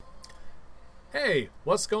Hey,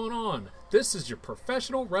 what's going on? This is your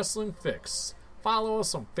professional wrestling fix. Follow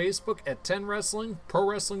us on Facebook at 10 Wrestling Pro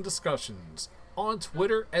Wrestling Discussions, on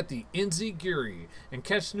Twitter at the NZGeary, and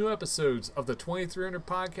catch new episodes of the 2300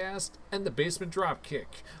 Podcast and the Basement Dropkick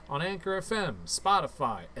on Anchor FM,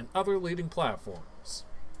 Spotify, and other leading platforms.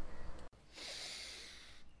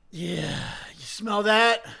 Yeah, you smell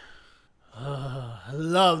that? I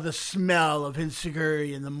love the smell of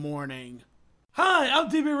insecurity in the morning. Hi, I'm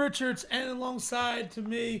DB Richards, and alongside to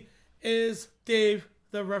me is Dave,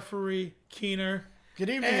 the referee, Keener. Good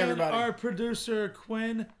evening, and everybody. Our producer,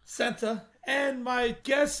 Quinn Senta. And my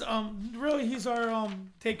guest, really, he's our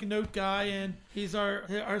take a note guy, and he's our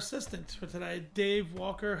assistant for today, Dave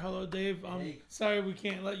Walker. Hello, Dave. Sorry we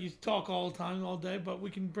can't let you talk all the time, all day, but we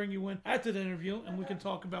can bring you in after the interview, and we can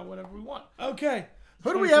talk about whatever we want. Okay.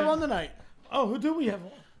 Who do we have on tonight? Oh, who do we have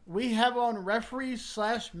on? We have on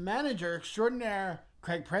referee/manager extraordinaire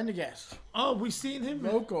Craig Prendergast. Oh, we seen him.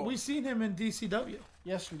 Local. We seen him in DCW.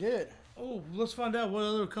 Yes, we did. Oh, let's find out what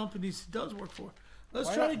other companies he does work for. Let's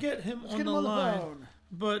Why try not? to get him Let's on get the him on the line. phone.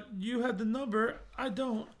 But you have the number. I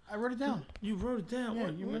don't. I wrote it down. You wrote it down. Yeah,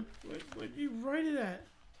 What you write it at?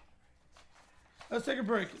 Let's take a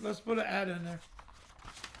break. Let's put an ad in there.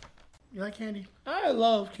 You like candy? I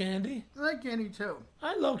love candy. I like candy too.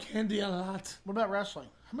 I love candy a lot. What about wrestling?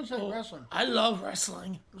 How much do you like wrestling? I love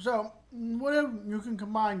wrestling. So, what if you can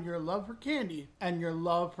combine your love for candy and your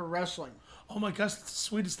love for wrestling? Oh my gosh, it's the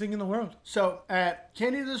sweetest thing in the world. So, at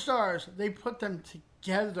Candy to the Stars, they put them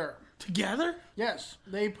together. Together? Yes,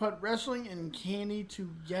 they put wrestling and candy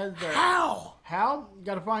together. How? How? You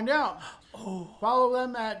gotta find out. Oh. Follow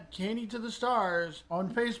them at Candy to the Stars on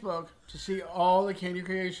Facebook to see all the candy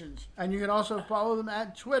creations. And you can also follow them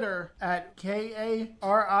at Twitter at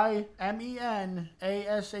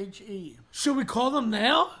KARIMENASHE. Should we call them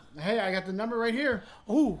now? Hey, I got the number right here.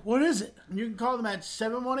 Oh, what is it? You can call them at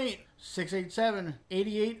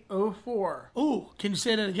 718-687-8804. Oh, can you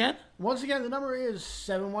say that again? Once again, the number is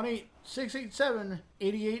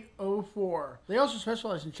 718-687-8804. They also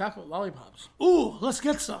specialize in chocolate lollipops. Ooh, let's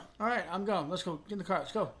get some. All right, I'm going. Let's go. Get in the car.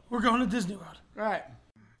 Let's go. We're going to Disney World. All right.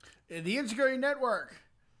 The Insecurity Network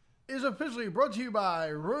is officially brought to you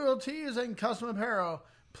by Royalties and Custom Apparel.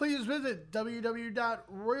 Please visit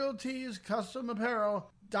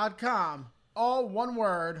www.royaltiescustomapparel.com. All one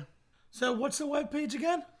word. So what's the webpage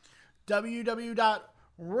again?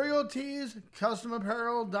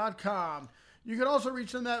 www.royaltiescustomapparel.com. You can also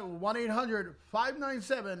reach them at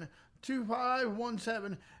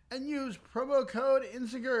 1-800-597-2517 and use promo code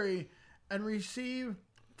Insecurity and receive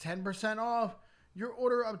 10% off your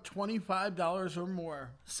order of $25 or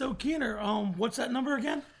more. So Keener, what's that number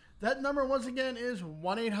again? That number once again is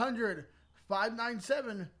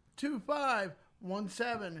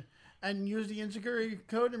 1-800-597-2517 and use the Insecurity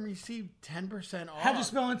code and receive 10% off. How'd you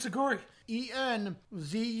spell insecurity?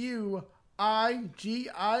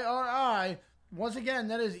 ENZUIGIRI. Once again,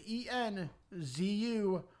 that is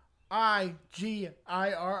ENZUIGIRI.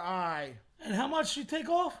 And how much you take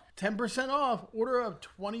off? 10% off. Order of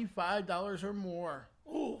 $25 or more.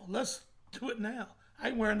 Oh, let's do it now.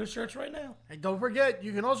 I'm wearing the shirts right now. And don't forget,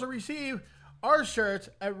 you can also receive our shirts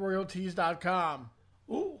at royalties.com.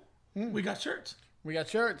 Ooh, we got shirts. We got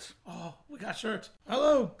shirts. Oh, we got shirts.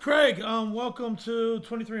 Hello, Craig. Welcome to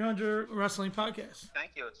 2300 Wrestling Podcast.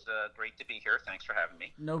 Thank you. It's great to be here. Thanks for having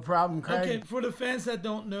me. No problem, Craig. Okay, for the fans that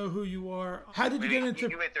don't know who you are, how did you get into...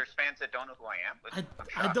 There's fans that don't know who I am.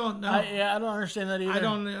 I don't know. I don't understand that either. I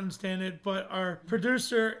don't understand it, but our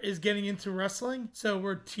producer is getting into wrestling, so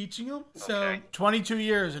we're teaching him. So, Okay. 22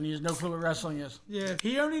 years and he has no clue what wrestling is. yeah,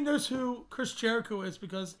 he only knows who Chris Jericho is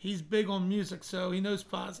because he's big on music, so he knows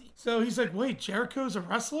Fozzy. So he's like, wait, Jericho's a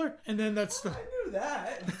wrestler? And then that's the... Do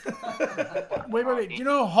that. Wait. Do you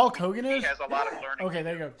know who Hulk Hogan He is? has a lot of learning. Okay,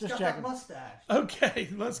 there you go. Just Got that checking. mustache. Okay,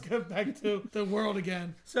 let's get back to the world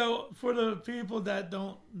again. So, for the people that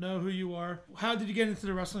don't know who you are, how did you get into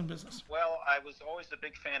the wrestling business? Well, I was always a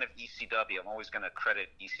big fan of ECW. I'm always going to credit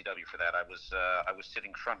ECW for that. I was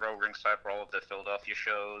sitting front row ringside for all of the Philadelphia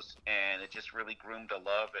shows, and it just really groomed a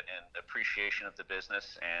love and appreciation of the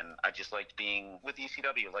business. And I just liked being with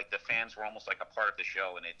ECW. Like the fans were almost like a part of the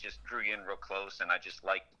show, and it just drew you in real close. And I just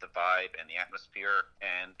liked the vibe and the atmosphere.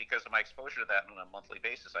 And because of my exposure to that on a monthly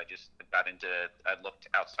basis, I just got into. I looked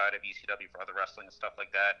outside of ECW for other wrestling and stuff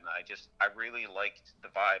like that, and I really liked the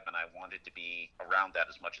vibe, and I wanted to be around that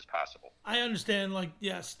as much as possible. I understand, like,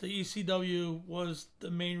 yes, the ECW was the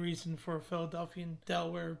main reason for Philadelphia and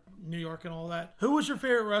Delaware, New York, and all that. Who was your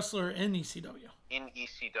favorite wrestler in ECW? in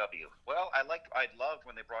ECW. Well, I loved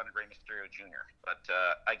when they brought in Rey Mysterio Jr., but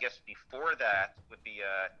I guess before that would be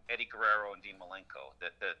Eddie Guerrero and Dean Malenko.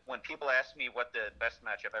 When people ask me what the best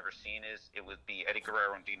match I've ever seen is, it would be Eddie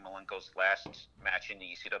Guerrero and Dean Malenko's last match in the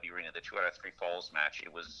ECW arena, the 2 out of 3 falls match.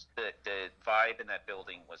 It was the vibe in that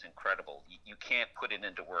building was incredible. You can't put it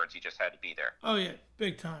into words. You just had to be there. Oh yeah,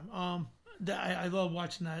 big time. I love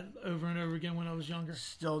watching that over and over again when I was younger.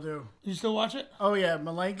 Still do. You still watch it? Oh yeah,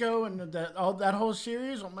 Malenko and that whole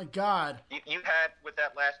series. Oh my God. You had, with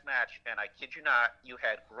that last match, and I kid you not, you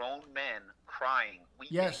had grown men crying,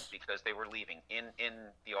 weeping, yes, because they were leaving in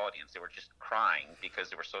the audience. They were just crying because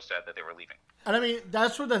they were so sad that they were leaving. And I mean,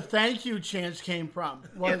 that's where the thank you chants came from.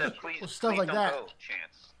 Stuff like that. Go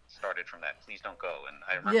chants started from that. Please don't go. And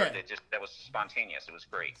I remember that was spontaneous. It was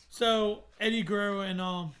great. So Eddie Guerrero and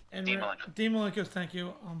Dean Malenko, thank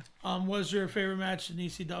you. Was your favorite match in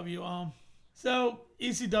ECW? So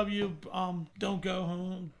ECW, don't go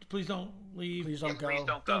home. Please don't leave. Please don't go. Please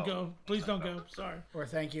don't go. Please don't go. Sorry. Or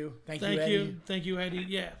thank you. Thank you, Eddie. Thank you, Eddie.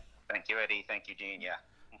 Yeah. Thank you, Eddie. Thank you, Gene. Yeah.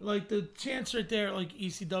 Like the chants right there, like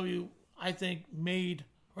ECW, I think made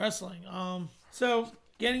wrestling. So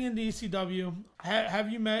getting into ECW,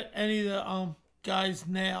 have you met any of the guys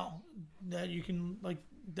now that you can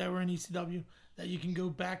that were in ECW that you can go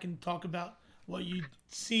back and talk about what you've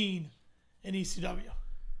seen in ECW?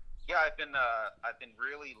 Yeah, I've been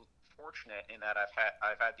really fortunate in that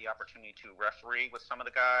I've had the opportunity to referee with some of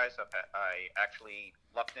the guys. I actually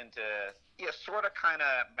lucked into sort of kind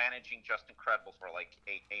of managing Justin Credible for like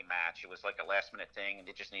a match. It was like a last minute thing, and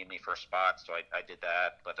they just needed me for a spot, so I did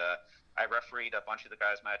that. But I refereed a bunch of the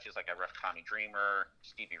guys' matches. Like I ref Tommy Dreamer,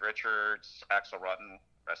 Stevie Richards, Axel Rutten,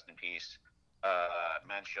 rest in peace.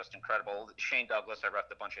 Managed Justin Credible, Shane Douglas. I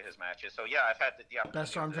refed a bunch of his matches. So yeah, I've had the opportunity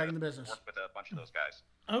best arm drag in the business. Work with a bunch of those guys.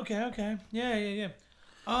 Okay. Yeah.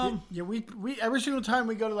 We every single time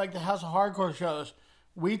we go to like the House of Hardcore shows,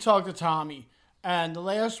 we talk to Tommy. And the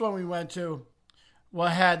last one we went to,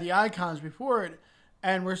 had the Icons before it,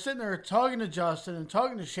 and we're sitting there talking to Justin and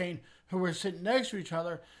talking to Shane, who were sitting next to each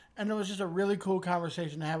other, and it was just a really cool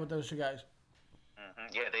conversation to have with those two guys. Mm-hmm.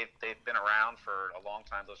 Yeah, they've been around for a long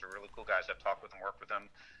time. Those are really cool guys. I've talked with them, worked with them.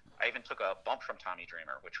 I even took a bump from Tommy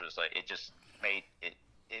Dreamer, which was like it just made it.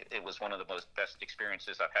 It was one of the best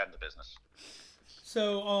experiences I've had in the business.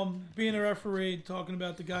 So, being a referee, talking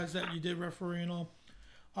about the guys that you did referee and all,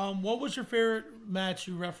 what was your favorite match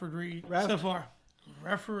you refereed so far?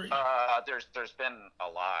 Referee. There's been a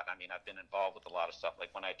lot. I mean, I've been involved with a lot of stuff.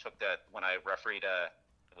 Like when I refereed it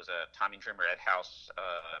was a Tommy Dreamer Ed House,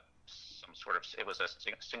 it was a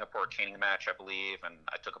Singapore caning match, I believe, and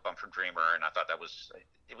I took a bump from Dreamer, and I thought it was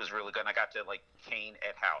really good. And I got to like cane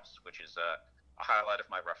Ed House, which is a highlight of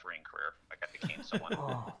my refereeing career. I got to cane someone.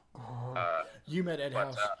 You met Ed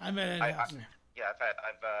House. I met Ed House.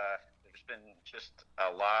 There's been just a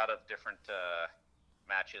lot of different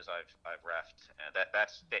matches I've reffed, and that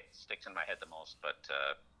sticks in my head the most. But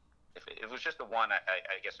if it was just the one, I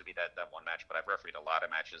guess it would be that one match. But I've refereed a lot of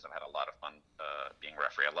matches. I've had a lot of fun being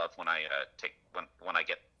referee. I love when I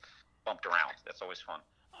get bumped around. That's always fun.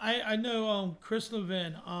 I know Chris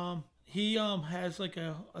Levin. He has like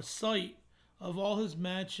a site of all his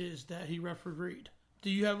matches that he refereed.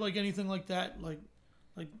 Do you have like anything like that? Well,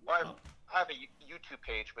 I have a YouTube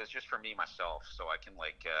page, but it's just for me myself, so I can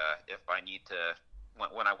if I need to,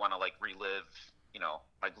 when I want to relive,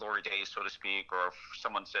 my glory days, so to speak, or if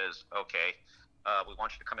someone says, okay, we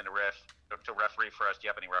want you to come in to referee for us. Do you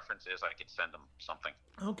have any references? I could send them something.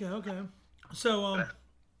 Okay. So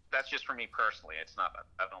that's just for me personally. It's not.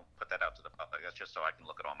 I don't put that out to the public. That's just so I can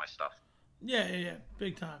look at all my stuff. Yeah,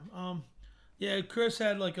 big time. Chris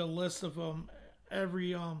had like a list of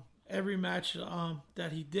every match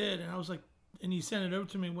that he did, and I was like, and he sent it over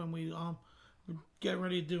to me when we were getting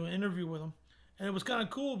ready to do an interview with him, and it was kind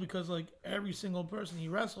of cool because like every single person he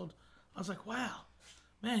wrestled, I was like, wow,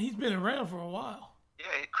 man, he's been around for a while. Yeah,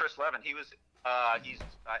 Chris Levin, he was. I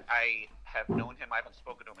have known him. I haven't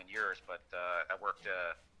spoken to him in years, but I worked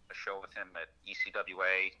a show with him at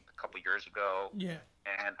ECWA a couple years ago. Yeah.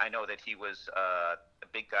 And I know that he was a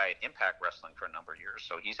big guy at Impact Wrestling for a number of years.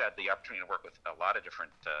 So he's had the opportunity to work with a lot of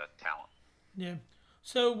different talent. Yeah.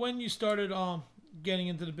 So when you started getting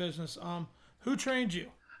into the business, who trained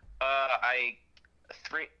you? That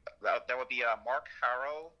would be Mark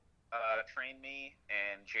Harrow trained me,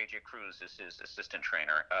 and JJ Cruz is his assistant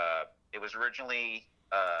trainer. It was originally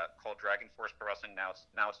called Dragon Force Pro Wrestling. Now it's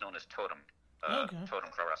known as Totem.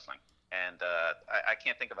 Totem Pro Wrestling. And I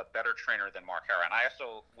can't think of a better trainer than Mark Harrow. And I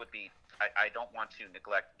also I don't want to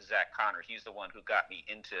neglect Zach Connor. He's the one who got me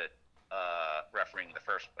into refereeing in the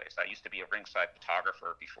first place. I used to be a ringside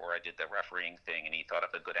photographer before I did the refereeing thing, and he thought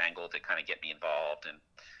of a good angle to kind of get me involved. And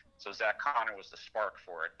so Zach Connor was the spark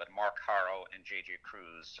for it, but Mark Haro and JJ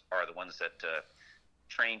Cruz are the ones that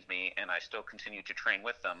trained me, and I still continue to train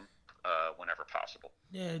with them whenever possible.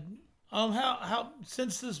 Yeah. How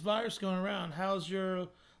since this virus going around, how's your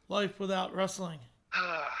life without wrestling?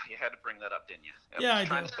 You had to bring that up, didn't you? Yeah, I was I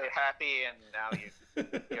trying do. to stay happy, and now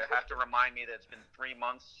you have to remind me that it's been 3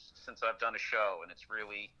 months since I've done a show, and it's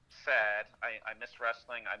really sad. I miss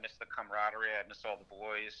wrestling. I miss the camaraderie. I miss all the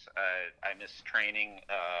boys. I miss training.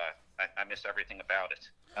 I miss everything about it.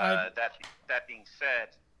 That being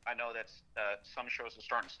said, I know that some shows are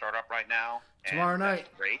starting to start up right now. And Tomorrow night.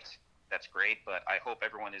 That's great, but I hope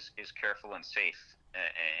everyone is careful and safe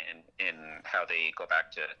in how they go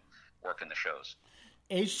back to working the shows.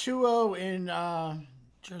 H2O in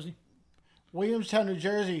Jersey. Williamstown, New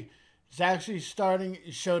Jersey is actually starting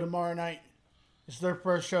a show tomorrow night. It's their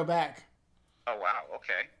first show back. Oh, wow.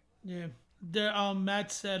 Okay. Yeah. There,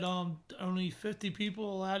 Matt said only 50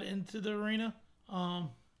 people allowed into the arena. I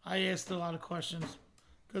asked a lot of questions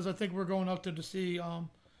because I think we're going up there to see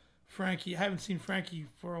Frankie. I haven't seen Frankie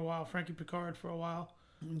for a while. Frankie Picard for a while.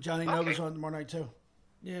 Johnny Nova's on tomorrow night too.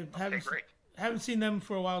 Yeah, Great. haven't seen them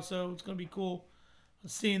for a while, so it's gonna be cool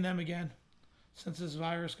seeing them again since this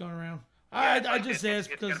virus going around. Yeah, I just asked it's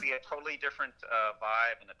because going to be a totally different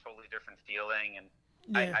vibe and a totally different feeling, and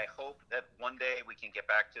Yeah. I hope that one day we can get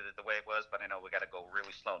back to the way it was. But I know we got to go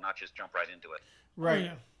really slow, not just jump right into it.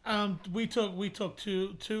 Right. Oh, yeah. We took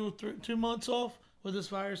 2 months off with this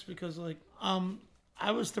virus because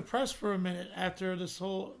I was depressed for a minute after this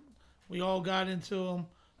whole. We all got into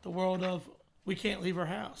the world of we can't leave our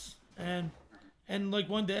house, and like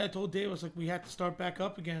one day I told Dave, I was like, we have to start back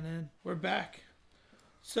up again, and we're back.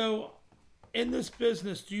 So, in this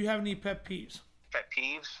business, do you have any pet peeves? Pet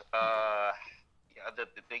peeves? Yeah,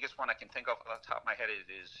 the biggest one I can think of off the top of my head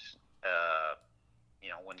is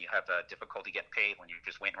when you have difficulty getting paid, when you're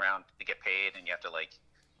just waiting around to get paid, and you have to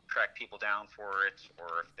track people down for it,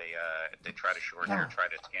 or if they try to shorten or try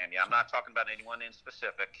to scam you. I'm not talking about anyone in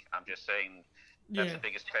specific. I'm just saying that's the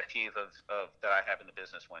biggest pet peeve of that I have in the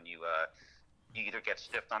business, when you either get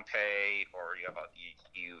stiffed on pay, or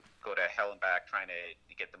you go to hell and back trying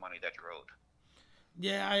to get the money that you're owed.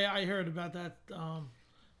 Yeah, I heard about that.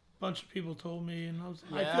 Bunch of people told me, and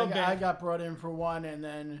I Yeah, feel bad. I got brought in for one, and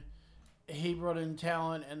then he brought in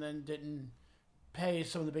talent, and then didn't pay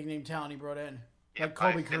some of the big name talent he brought in, like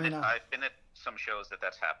Colby I've been Carina. I've been at some shows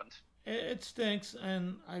that's happened. It stinks,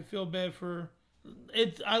 and I feel bad for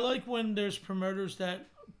it. I like when there's promoters that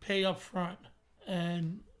pay up front,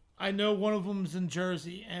 and I know one of them's in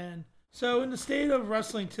Jersey. And so, in the state of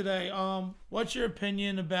wrestling today, what's your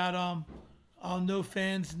opinion about no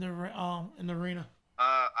fans in the arena?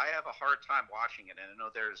 I have a hard time watching it, and I know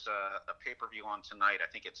there's a pay-per-view on tonight. I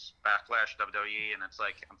think it's Backlash WWE, and it's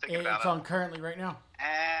like I'm thinking about It's on currently right now.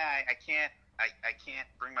 I can't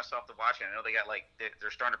bring myself to watch it. I know they got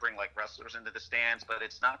they're starting to bring wrestlers into the stands, but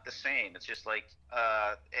it's not the same. It's just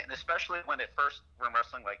and especially when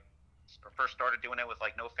wrestling first started doing it with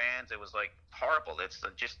no fans, it was horrible. It's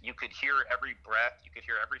just, you could hear every breath, you could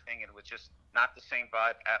hear everything, and it was just not the same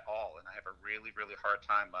vibe at all. And I have a really, really hard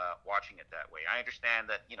time watching it that way. I understand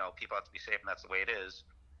that people have to be safe, and that's the way it is,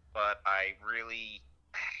 but I really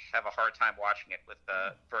have a hard time watching it with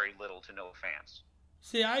very little to no fans.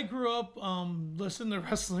 See, I grew up listening to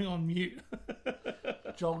wrestling on mute.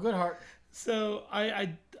 Joel Goodhart. So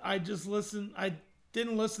I just listened. I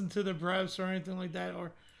didn't listen to the breaths or anything like that,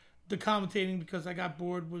 or the commentating, because I got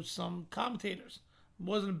bored with some commentators.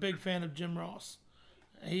 Wasn't a big fan of Jim Ross.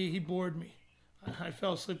 He bored me. I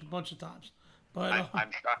fell asleep a bunch of times. But I'm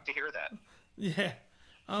shocked to hear that. Yeah.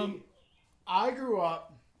 I grew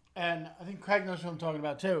up, and I think Craig knows what I'm talking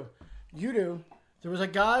about too. You do. There was a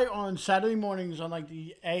guy on Saturday mornings on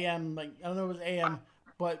the AM, I don't know if it was AM,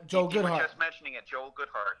 but Joel You were Goodhart. just mentioning it, Joel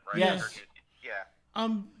Goodhart, right? Yes. Yeah.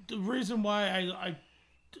 The reason why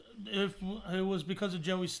if it was because of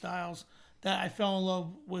Joey Styles that I fell in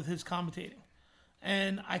love with his commentating,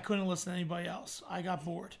 and I couldn't listen to anybody else. I got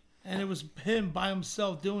bored, and it was him by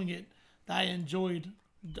himself doing it that I enjoyed.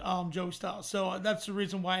 Joey Styles, so that's the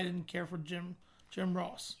reason why I didn't care for Jim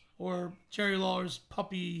Ross or Jerry Lawler's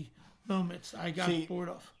puppy moments. I got bored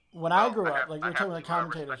of. When I grew up, you're talking about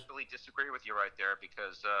commentators. I respectfully disagree with you right there,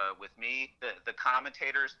 because with me, the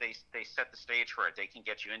commentators, they set the stage for it. They can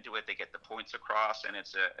get you into it. They get the points across, and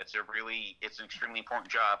it's an extremely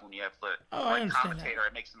important job when you have the commentator.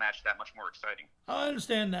 It makes the match that much more exciting. I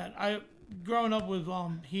understand that. Growing up with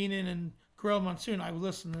Heenan and Gorilla Monsoon, I would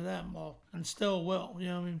listen to them and still will. You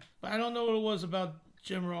know what I mean? But I don't know what it was about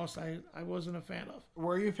Jim Ross, I wasn't a fan of.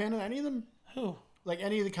 Were you a fan of any of them? Who? Like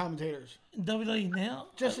any of the commentators? WWE now?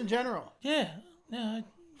 Just in general. Yeah. Yeah.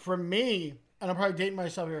 For me, and I'm probably dating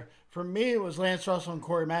myself here, for me it was Lance Russell and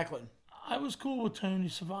Corey Macklin. I was cool with Tony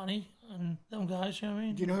Schiavone and them guys, you know what I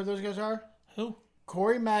mean? Do you know who those guys are? Who?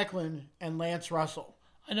 Corey Macklin and Lance Russell.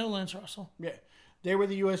 I know Lance Russell. Yeah. They were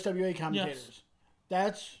the USWA commentators.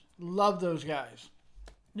 Yes. Love those guys.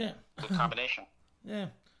 Yeah. Good combination. Yeah.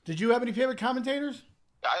 Did you have any favorite commentators?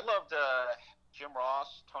 I loved Jim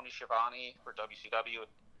Ross, Tony Schiavone for WCW,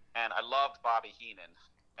 and I loved Bobby Heenan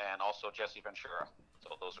and also Jesse Ventura.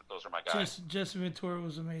 So those are my guys. Jesse Ventura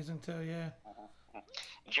was amazing too. Yeah. Mm-hmm.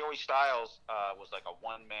 Joey Styles was like a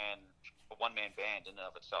one man band in and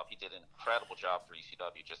of itself. He did an incredible job for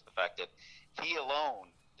ECW. Just the fact that he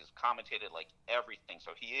alone is commentated like everything.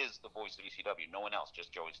 So he is the voice of ECW. No one else,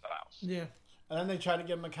 just Joey Styles. Yeah. And then they tried to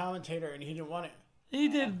give him a commentator, and he didn't want it. He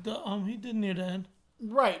did. He did near the end.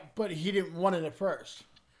 Right, but he didn't want it at first.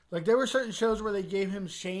 Like there were certain shows where they gave him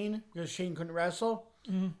Shane because Shane couldn't wrestle,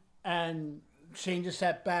 and Shane just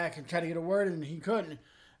sat back and tried to get a word, and he couldn't.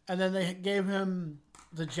 And then they gave him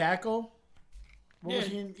the Jackal. What was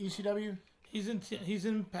he in ECW? He's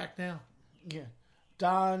in Impact now. Yeah,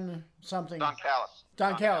 Don something. Don Callis.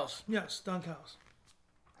 Don Callis. Yes, Don Callis.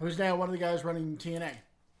 Who's now one of the guys running TNA.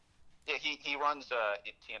 Yeah, he runs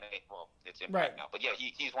TNA. Well, it's Impact Right. now, but yeah,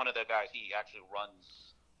 he's one of the guys. He actually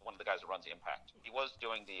runs one of the guys that runs Impact. He was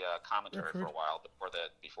doing the commentary for a while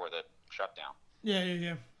before the shutdown.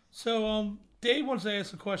 Yeah. So, Dave wants to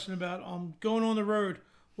ask a question about going on the road.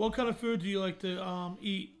 What kind of food do you like to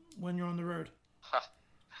eat when you're on the road?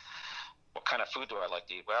 What kind of food do I like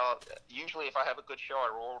to eat? Well, usually if I have a good show, I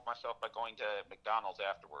reward myself by going to McDonald's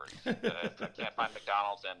afterwards. If I can't find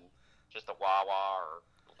McDonald's, then just a Wawa or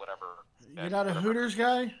whatever. You're not a Hooters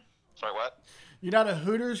guy? Sorry, what? You're not a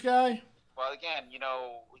Hooters guy? Well, again,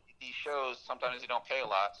 these shows, sometimes they don't pay a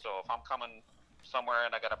lot. So if I'm coming somewhere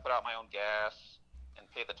and I got to put out my own gas and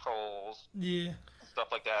pay the tolls, stuff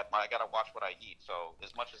like that, I got to watch what I eat. So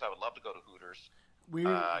as much as I would love to go to Hooters,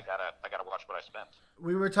 I gotta watch what I spent.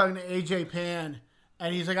 We were talking to AJ Pan,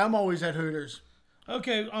 and he's like, "I'm always at Hooters."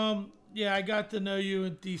 Okay. I got to know you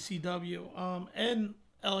at DCW and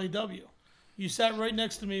LAW. You sat right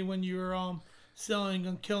next to me when you were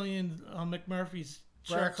selling Killian McMurphy's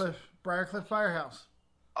shirts. Briarcliff Firehouse.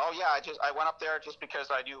 Oh yeah, I went up there just because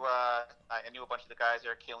I knew a bunch of the guys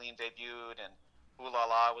there. Killian debuted and Ooh La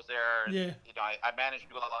La was there. And, I managed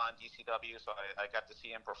Ooh La La on DCW, so I got to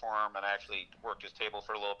see him perform, and I actually worked his table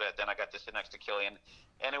for a little bit. Then I got to sit next to Killian,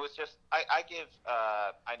 and it was just I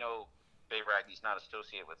know Bay Ragney's not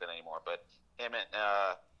associated with it anymore, but him and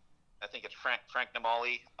I think it's Frank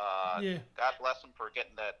Namali. God bless him for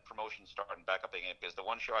getting that promotion started back up again, because the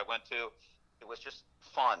one show I went to, it was just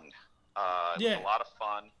fun. It was a lot of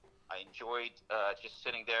fun. I enjoyed just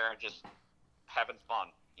sitting there and just having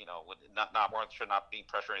fun. Not being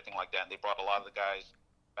pressured or anything like that. And they brought a lot of the guys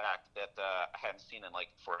back that I hadn't seen in like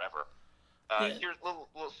forever. Here's a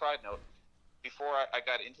little side note. Before I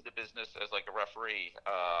got into the business as like a referee,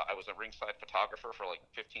 I was a ringside photographer for like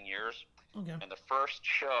 15 years. Okay. And the first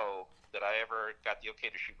show that I ever got the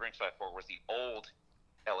okay to shoot ringside for was the old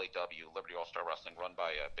LAW, Liberty All-Star Wrestling, run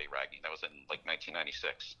by Bay Ragney. That was in like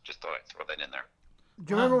 1996. Just thought I'd throw that in there.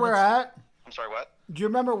 Do you remember where at? I'm sorry, what? Do you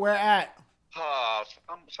remember where at?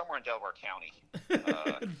 I'm somewhere in Delaware County.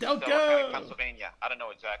 Delco! Delaware County, Pennsylvania. I don't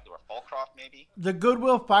know exactly where. Fallcroft, maybe? The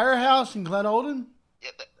Goodwill Firehouse in Glen Olden? Yeah,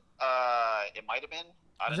 it might have been.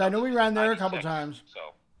 I know we ran there a couple times.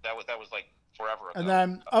 So that was like forever ago. And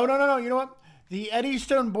then, no. You know what? The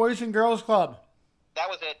Eddystone Boys and Girls Club. That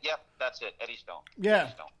was it. Yep, that's it. Eddystone. Yeah.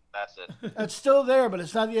 Eddystone. That's it. That's still there, but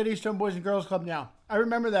it's not the Eddystone Boys and Girls Club now. I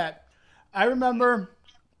remember that. I remember,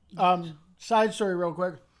 side story real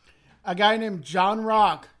quick. A guy named John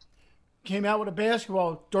Rock came out with a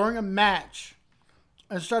basketball during a match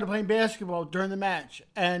and started playing basketball during the match,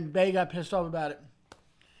 and Bay got pissed off about it.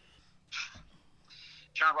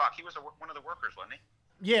 John Rock, he was one of the workers, wasn't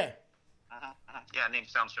he? Yeah. Yeah, name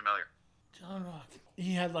sounds familiar. John Rock.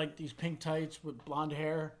 He had like these pink tights with blonde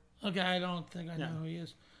hair. Okay, I don't think I know who he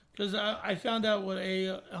is. Because I found out what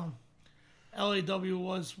a LAW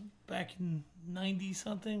was back in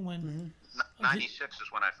 90-something when... 96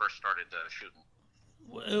 is when I first started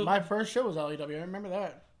shooting. My first show was LEW. I remember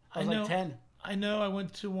that. I was like 10. I know I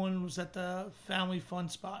went to one, was at the Family Fun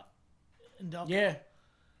spot in Delco. Yeah.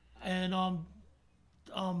 And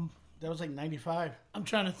that was like 95. I'm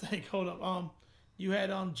trying to think. Hold up. You had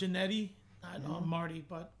Janetti, not Marty,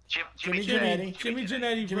 but Jimmy Janetti. Jimmy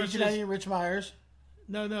Janetti versus and Rich Myers.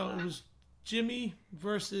 No, it was Jimmy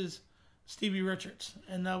versus Stevie Richards,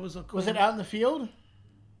 and that was a cool. Was it out in the field?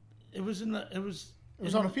 It was in the. It was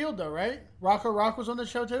on the field though, right? Rocco Rock was on the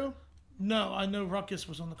show too. No, I know Ruckus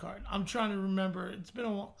was on the card. I'm trying to remember. It's been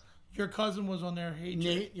a while. Your cousin was on there. Hey,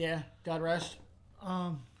 Nate, yeah, God rest.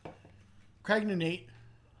 Craig knew Nate.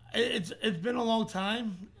 It's been a long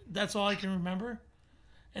time. That's all I can remember.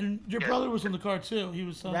 And your brother was on the card too. He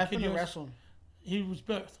was Rapping and wrestling. He was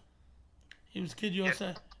both. He was Kid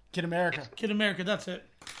USA. Kid America. Kid America. That's it.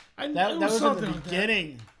 That was in the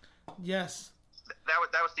beginning. Yes.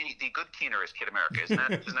 That was the good Keener is Kid America, isn't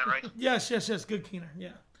that right? Yes. Good Keener. Yeah.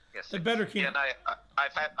 Yes. The better Keener. Yeah, and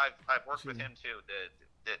I've worked with him too.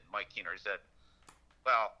 That Mike Keener is that.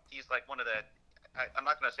 Well, he's like one of the. I'm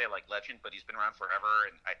not going to say like legend, but he's been around forever,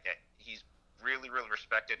 and he's really, really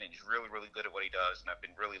respected, and he's really, really good at what he does. And I've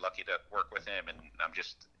been really lucky to work with him, and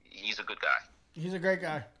he's a good guy. He's a great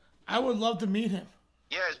guy. I would love to meet him.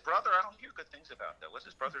 Yeah, his brother, I don't hear good things about that. What's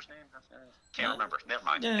his brother's name? Can't remember. Never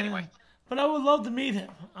mind. Yeah, anyway. But I would love to meet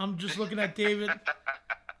him. I'm just looking at David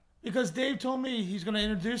because Dave told me he's going to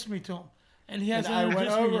introduce me to him, and he hasn't I went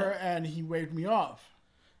introduced me over yet. and he waved me off.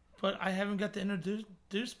 But I haven't got the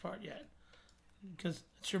introduce part yet because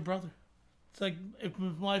it's your brother. It's like if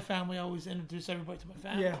with my family, I always introduce everybody to my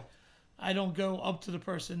family. Yeah. I don't go up to the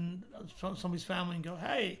person, somebody's family, and go,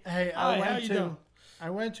 "Hey, Hey, hi, I how you doing?"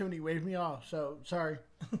 went to and he waved me off. So sorry.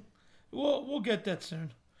 We'll get that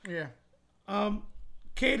soon. Yeah.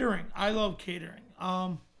 Catering. I love catering.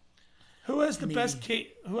 Who has the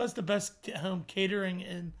best home catering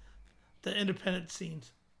in the independent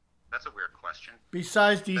scenes? That's a weird question.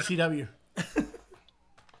 Besides DCW.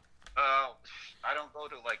 I don't go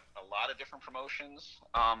to like a lot of different promotions.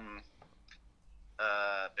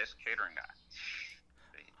 Best catering guy.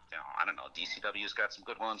 I don't know. DCW's got some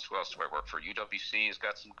good ones. Who else do I work for? UWC's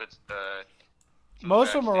got some good.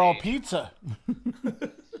 Most of them are all pizza.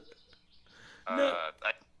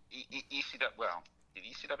 ECW. Well, did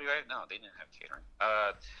ECW? No, they didn't have catering.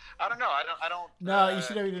 I don't know. I don't. No,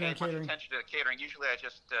 ECW didn't pay have much catering. attention to catering. Usually, I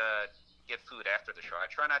just get food after the show. I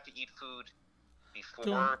try not to eat food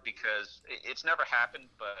before because it's never happened.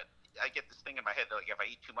 But I get this thing in my head that like, if I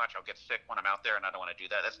eat too much, I'll get sick when I'm out there, and I don't want to do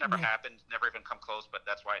that. That's never happened. Never even come close. But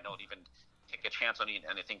that's why I don't even take a chance on eating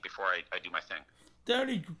anything before I do my thing.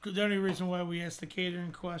 The only reason why we asked the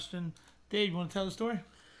catering question, Dave, you want to tell the story?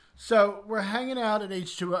 So we're hanging out at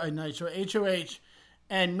HOH,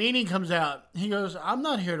 and Meanie comes out. He goes, "I'm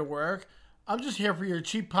not here to work. I'm just here for your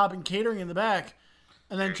cheap popping catering in the back,"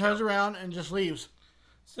 and then turns around and just leaves.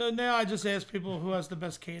 So now I just ask people who has the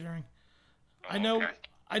best catering. I know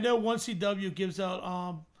 1CW gives out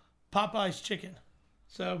Popeye's chicken.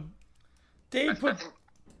 So Dave put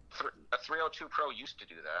a 302 Pro used to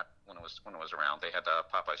do that when it was around. They had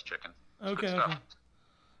Popeye's chicken. Okay.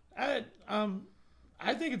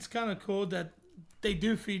 I think it's kind of cool that they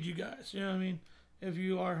do feed you guys. You know what I mean? If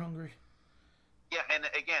you are hungry. Yeah, and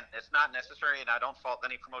again, it's not necessary, and I don't fault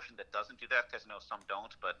any promotion that doesn't do that because I know some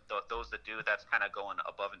don't. But those that do, that's kind of going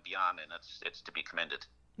above and beyond, and it's to be commended.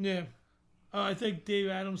 Yeah, I think Dave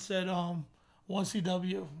Adams said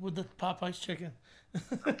 1CW with the Popeye's chicken.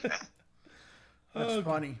 Okay. That's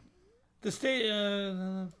funny. The state.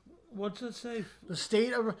 What's it say? The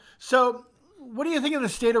state of what do you think of the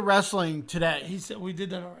state of wrestling today? He said we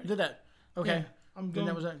did that already. Did that? Okay. Yeah, I'm Then going.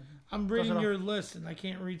 that was it. I'm reading your list, and I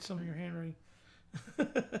can't read some of your handwriting.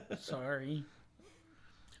 Sorry.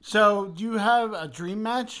 So, do you have a dream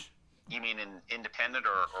match? You mean in independent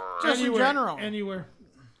or Just in general. Anywhere.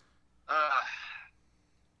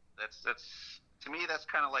 That's to me that's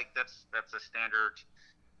kind of like that's a standard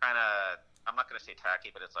kind of. I'm not going to say tacky,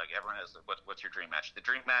 but it's like everyone has what's your dream match? The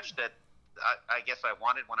dream match that I guess I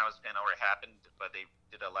wanted when I was in already happened, but they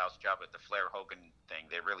did a lousy job at the Flair Hogan thing.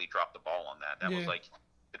 They really dropped the ball on that. That was like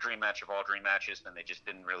the dream match of all dream matches, and they just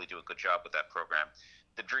didn't really do a good job with that program.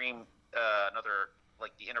 The dream, another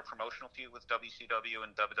like the interpromotional feud with WCW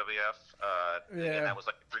and WWF, and that was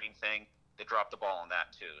like a dream thing. They dropped the ball on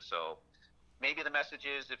that too. So maybe the message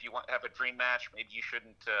is if you have a dream match, maybe you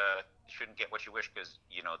shouldn't get what you wish because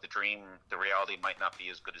the reality might not be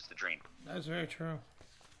as good as the dream. That's very true.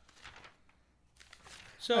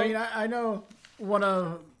 So I mean, I know one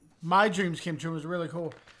of my dreams came true. It was really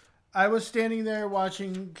cool. I was standing there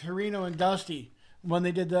watching Carino and Dusty when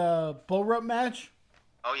they did the bull rope match.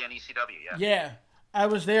 Oh yeah, in ECW, yeah. Yeah, I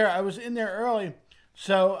was there. I was in there early,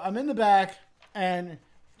 so I'm in the back, and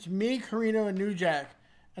it's me, Carino, and New Jack,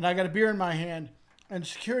 and I got a beer in my hand. And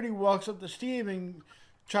security walks up to Steve and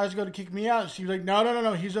tries to go to kick me out. Steve's like,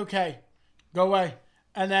 no, he's okay. Go away.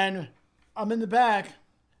 And then I'm in the back,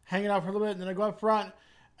 hanging out for a little bit, and then I go up front,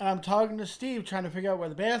 and I'm talking to Steve, trying to figure out where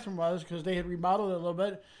the bathroom was, because they had remodeled it a little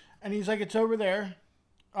bit. And he's like, it's over there.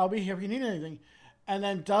 I'll be here if you need anything. And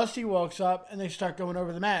then Dusty walks up and they start going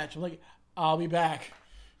over the match. I'm like, I'll be back.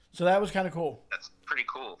 So that was kind of cool. That's pretty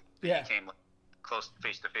cool. Yeah. He came close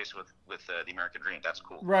face to face with the American Dream. That's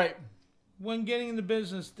cool. Right. When getting into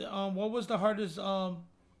business, what was the hardest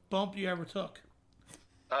bump you ever took?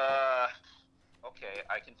 Okay,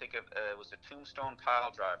 I can think of it was a tombstone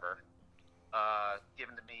pile driver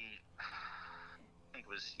given to me. I think it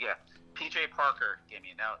was PJ Parker gave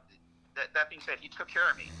me. Now that being said, he took care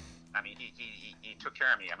of me. I mean, he took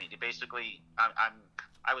care of me. I mean, basically,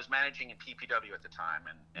 I was managing in PPW at the time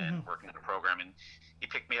and working in the program, and he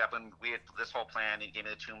picked me up and we had this whole plan. And he gave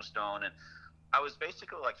me the tombstone, and I was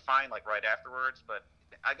basically like fine like right afterwards, but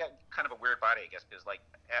I got kind of a weird body, I guess, because like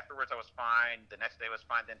afterwards I was fine. The next day I was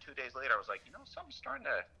fine. Then 2 days later I was like, something's starting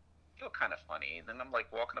to feel kind of funny. And then I'm like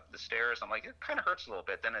walking up the stairs. I'm like, it kind of hurts a little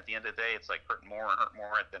bit. Then at the end of the day, it's like hurting more and hurt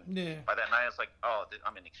more. And then by that night, it's like, oh,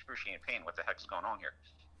 I'm in excruciating pain. What the heck's going on here?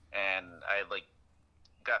 And I like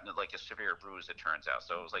gotten like a severe bruise, it turns out.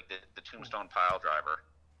 So it was like the tombstone pile driver.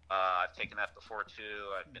 I've taken that before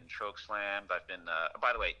too. I've been choke slammed. I've been.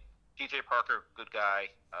 By the way, PJ Parker, good guy,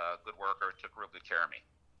 good worker, took real good care of me.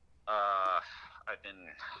 I've been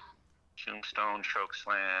tombstone, choke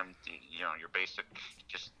slammed, your basic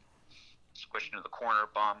just squished into the corner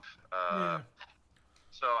bump.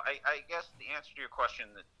 So I guess the answer to your question,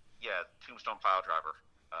 tombstone pile driver,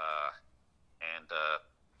 and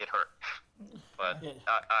it hurt, but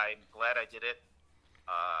I'm glad I did it.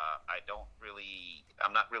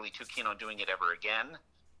 I'm not really too keen on doing it ever again.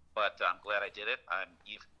 But I'm glad I did it.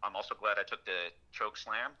 I'm also glad I took the choke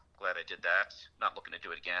slam. Glad I did that. Not looking to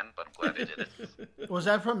do it again, but I'm glad I did it. Was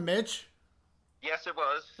that from Mitch? Yes, it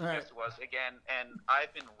was. Right. Yes, it was. Again, and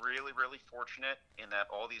I've been really, really fortunate in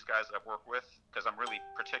that all these guys that I've worked with, because I'm really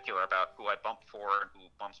particular about who I bump for and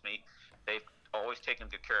who bumps me, they've always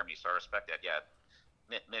taken good care of me, so I respect that. Yeah,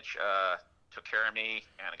 Mitch took care of me,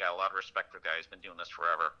 and I got a lot of respect for the guy who's been doing this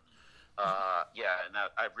forever. And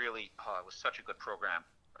it was such a good program.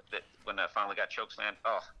 That when I finally got chokeslammed,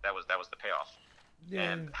 that was the payoff.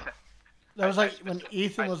 Yeah. And That was like when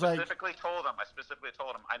Ethan was like. I specifically told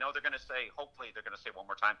him. I know they're going to say. Hopefully, they're going to say one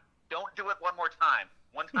more time. Don't do it one more time.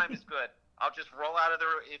 One time is good. I'll just roll out of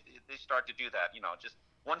there if they start to do that. Just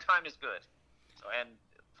one time is good. So, and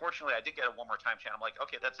fortunately, I did get a one more time chance. I'm like,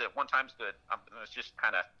 okay, that's it. One time's good. It's just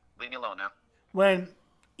kind of leave me alone now. When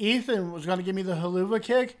Ethan was going to give me the haluva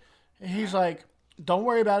kick, he's like, "Don't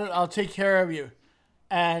worry about it. I'll take care of you."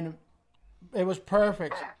 And it was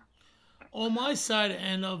perfect. On my side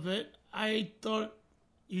end of it, I thought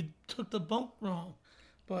you took the bump wrong.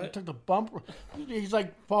 But I took the bump. He's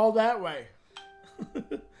like, fall that way.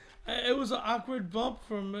 It was an awkward bump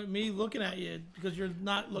from me looking at you because you're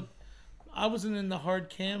not I wasn't in the hard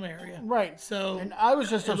cam area. Right. So and I was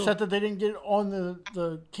just upset that they didn't get it on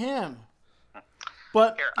the cam.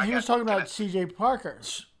 But he was talking about CJ Parker.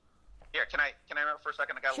 Yeah, can I interrupt for a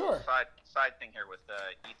second? I got a little side thing here with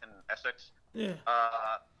Ethan Essex. Yeah.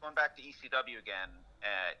 Going back to ECW again,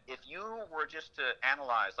 if you were just to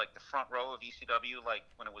analyze like the front row of ECW, like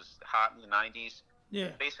when it was hot in the 90s,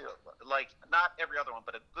 basically, like not every other one,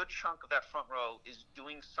 but a good chunk of that front row is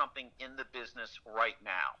doing something in the business right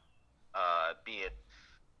now. Be it,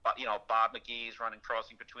 Bob McGee's running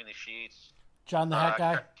Crossing Between the Sheets. John the Hat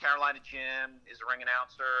Guy. Carolina Jim is a ring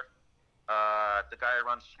announcer. The guy who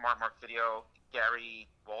runs Smart Mark Video, Gary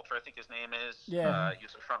Walter, I think his name is. Yeah.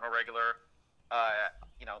 He's a front row regular.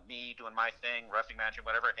 Me doing my thing, reffing, managing,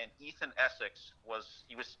 whatever. And Ethan Essex was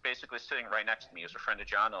basically sitting right next to me. He was a friend of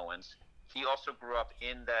John Owens. He also grew up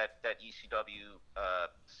in that ECW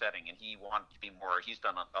setting, and he wanted to be more. He's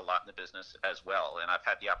done a lot in the business as well, and I've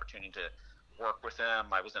had the opportunity to work with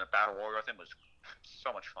him. I was in a battle royal with him. It was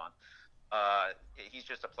so much fun. He's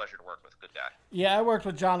just a pleasure to work with. Good guy. Yeah, I worked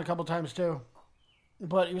with John a couple times too.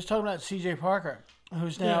 But he was talking about CJ Parker,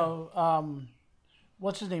 who's now,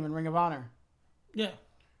 what's his name in Ring of Honor? Yeah.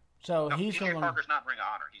 So no, he's CJ Parker's not Ring of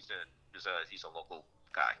Honor. He's a local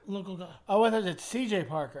guy. Local guy. Oh, I thought it's CJ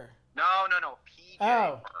Parker. No. PJ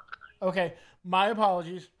Parker. Okay. My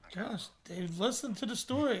apologies. Gosh, Dave, listen to the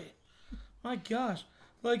story. My gosh.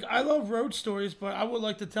 Like, I love road stories, but I would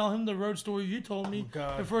like to tell him the road story you told me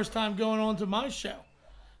the first time going on to my show.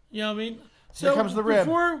 You know what I mean? So here comes the rib.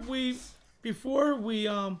 Before we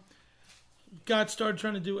got started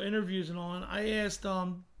trying to do interviews and all, I asked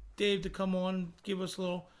Dave to come on, give us a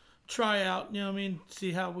little tryout, you know what I mean,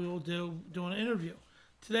 see how we will do doing an interview.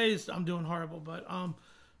 Today's I'm doing horrible, but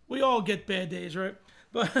we all get bad days, right?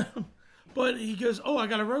 But he goes, "Oh, I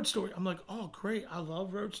got a road story." I'm like, "Oh, great. I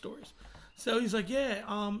love road stories." So he's like, "Yeah,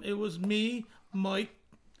 it was me, Mike,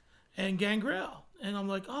 and Gangrel." And I'm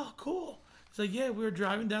like, "Oh, cool." He's like, "Yeah, we were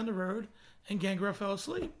driving down the road, And Gangrel fell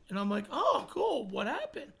asleep. And I'm like, oh, cool. What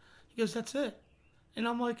happened? He goes, that's it. And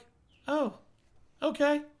I'm like, oh,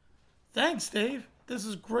 okay. Thanks, Dave. This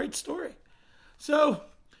is a great story. So,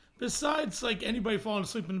 besides like anybody falling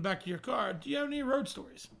asleep in the back of your car, do you have any road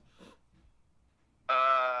stories?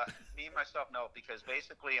 Me myself, no, because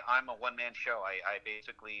basically I'm a one-man show. I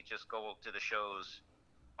basically just go to the shows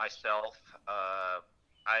myself.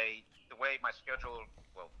 The way my schedule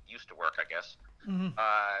used to work, I guess.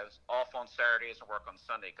 I was off on Saturdays and work on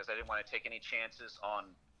Sunday because I didn't want to take any chances on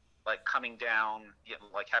like coming down,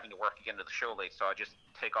 like having to work again to the show late. So I just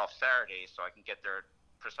take off Saturdays so I can get there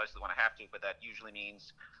precisely when I have to. But that usually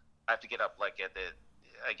means I have to get up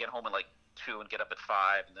I get home at like 2 and get up at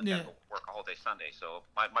 5 and then go work a whole day Sunday. So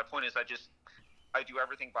my point is I do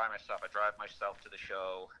everything by myself. I drive myself to the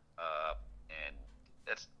show, and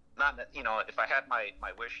that's not, if I had my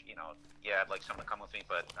wish, I'd like someone to come with me,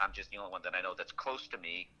 but I'm just the only one that I know that's close to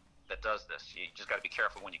me that does this. You just got to be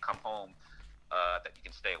careful when you come home that you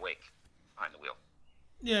can stay awake behind the wheel.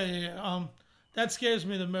 Yeah. That scares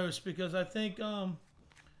me the most because I think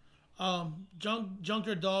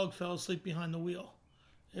Junker Dog fell asleep behind the wheel,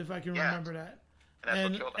 if I can remember that.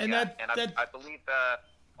 And that's what killed him. I believe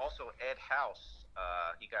also Ed House,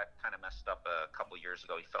 he got kind of messed up a couple years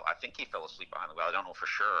ago. I think he fell asleep behind the wheel. I don't know for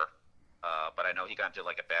sure, but I know he got into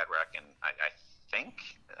like a bad wreck, and I think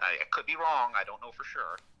I could be wrong. I don't know for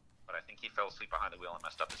sure, but I think he fell asleep behind the wheel and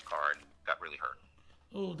messed up his car and got really hurt.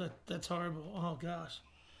 Oh, that's horrible. Oh gosh,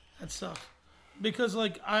 that sucks. Because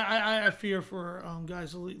like I fear for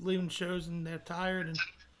guys leaving shows and they're tired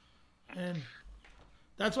and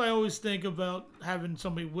that's why I always think about having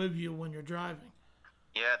somebody with you when you're driving.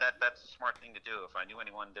 Yeah, that's a smart thing to do. If I knew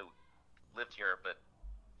anyone that lived here but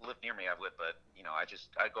lived near me, I would. But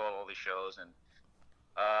I go to all these shows, and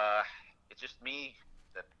it's just me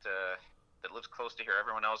that lives close to here.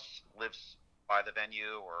 Everyone else lives by the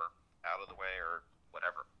venue or out of the way or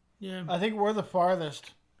whatever. Yeah, I think we're the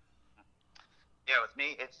farthest. Yeah, with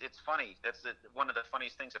me, it's funny. That's one of the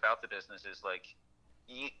funniest things about the business is like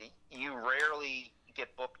you rarely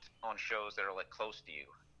get booked on shows that are like close to you.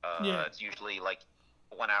 It's usually like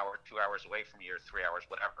 1 hour, 2 hours away from you, or 3 hours,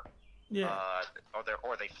 whatever. Yeah.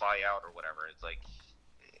 Or they fly out or whatever. It's like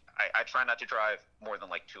I try not to drive more than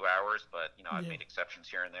like 2 hours, but I've made exceptions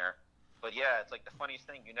here and there. But yeah, it's like the funniest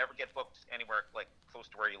thing. You never get booked anywhere like close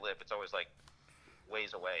to where you live. It's always like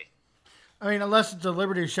ways away. I mean, unless it's a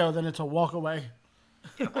Liberty show, then it's a walk away.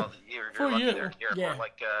 Yeah, well, you're For lucky you. there. Yeah. Or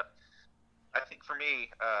like I think for me,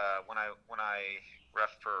 when I ref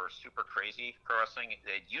for Super Crazy Pro Wrestling,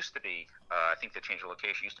 it used to be. I think they changed the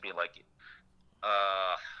location. It used to be like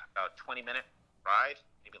about 20-minute ride,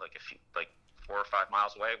 maybe like 4 or 5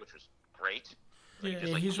 miles away, which was great.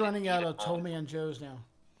 Yeah, He's running out of Tommy and Joe's now.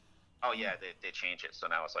 Oh yeah, they changed it, so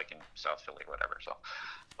now it's like in South Philly or whatever. So,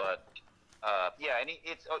 but and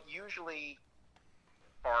it's usually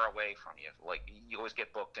far away from you. Like you always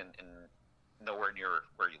get booked in nowhere near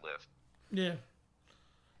where you live. Yeah.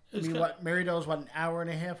 I mean, Marydale's an hour and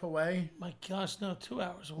a half away? My gosh, no, 2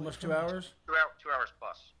 hours away. Almost 2 hours? 2 hours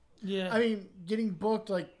plus. Yeah. I mean, getting booked,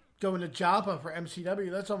 like going to Joppa for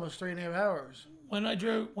MCW, that's almost 3.5 hours.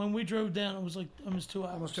 When we drove down, it was like almost 2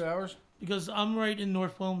 hours. Almost 2 hours? Because I'm right in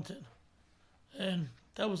North Wilmington, and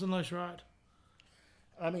that was a nice ride.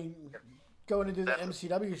 I mean, going to do the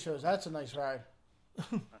MCW shows, that's a nice ride.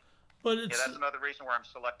 But it's that's another reason where I'm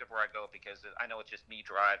selective where I go, because I know it's just me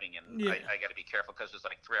driving, and I got to be careful because it's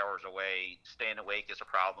like 3 hours away. Staying awake is a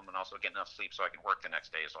problem, and also getting enough sleep so I can work the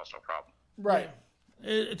next day is also a problem. Right.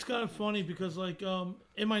 It's kind of funny because like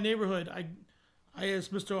in my neighborhood, I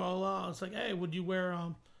asked Mr. Allah, it's like, hey, would you wear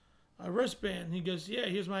a wristband? He goes, yeah,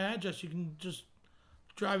 here's my address. You can just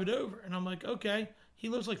drive it over. And I'm like, okay. He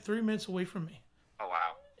lives like 3 minutes away from me. Oh,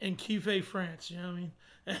 wow. In Kiev, France. You know what I mean?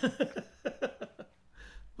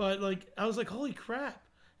 But like, I was like, holy crap.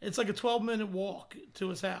 It's like a 12-minute walk to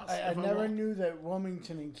his house. I never knew that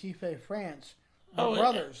Wilmington and Kiev, France were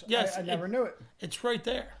brothers. Yes. I never knew it. It's right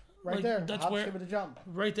there. Right like, there. That's Hop, where. skip, and a jump.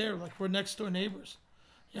 Right there. Like, we're next door neighbors.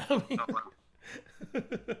 You know what I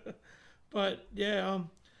mean? But yeah,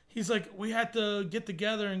 he's like, we had to get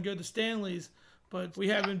together and go to Stanley's, but we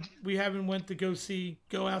haven't went to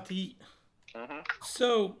go out to eat. Mm-hmm.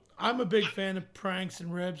 So I'm a big fan of pranks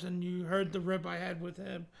and ribs, and you heard the rib I had with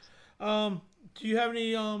him. Do you have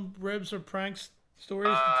any ribs or pranks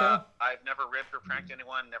stories to tell? I've never ribbed or pranked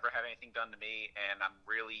anyone, never had anything done to me, and I'm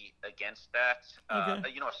really against that. Okay.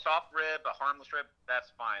 A soft rib, a harmless rib,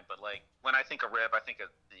 that's fine. But like when I think of rib, I think of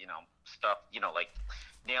stuff, like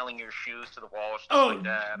nailing your shoes to the wall or something Oh, like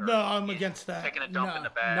that. Or no, I'm against that. taking a dump in the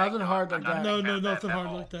bag. nothing hard like that. No, I'm not a fan of nothing at hard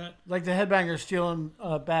all. like that. Like the headbanger stealing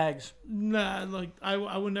bags. Nah, like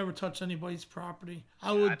I would never touch anybody's property.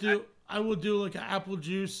 I would do like an apple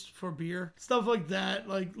juice for beer, stuff like that,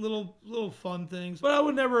 like little fun things. But I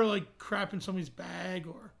would never like crap in somebody's bag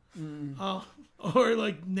or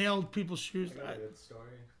like nail people's shoes. I got a good story.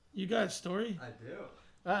 You got a story? I do.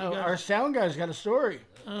 Our sound guy's got a story.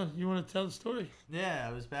 Oh, you want to tell the story? Yeah,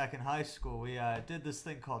 it was back in high school. We did this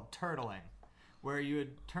thing called turtling, where you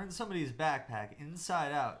would turn somebody's backpack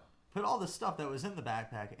inside out, put all the stuff that was in the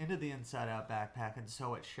backpack into the inside out backpack, and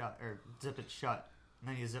sew it shut or zip it shut, and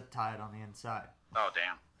then you zip tie it on the inside. Oh,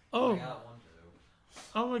 damn. Oh, got one too.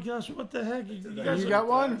 oh my gosh, what the heck? You You got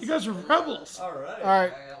one? You guys are rebels. All right. All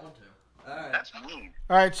right. I got one too. All right. That's mean.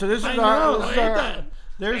 All right, so this is I our. know, This I is hate our that.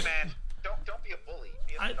 there's Hey, man, don't be a bully.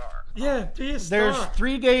 Be a star. Yeah, be a there's star.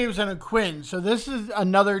 3 Daves and a Quinn. So this is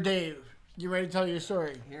another Dave. You ready to tell your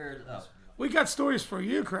story? Here, We got stories for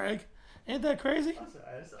you, Craig. Ain't that crazy?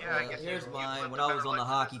 Yeah, I guess Here's you mine. lived When a I better was on the life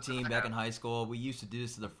hockey than team most back of in us. high school, we used to do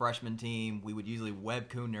this to the freshman team. We would usually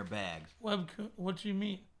webcoon their bags. What do you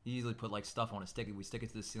mean? You usually put like stuff on a stick. We stick it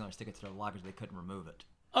to the ceiling or stick it to their lockers. They couldn't remove it.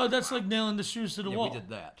 Oh, that's like nailing the shoes to the Yeah, wall. we did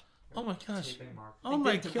that. Oh my gosh. Oh They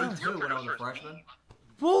my did it to me gosh. too when I was a freshman.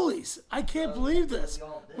 Bullies. I can't believe this.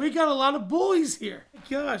 We got a lot of bullies here.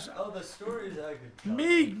 Gosh. Oh, the stories I could tell.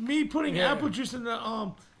 Me putting apple juice in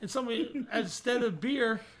the in somebody instead of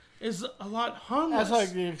beer is a lot harmless. That's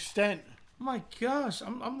like the extent. My gosh,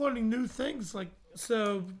 I'm learning new things. Like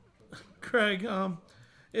so, Craig,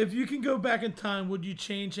 if you can go back in time, would you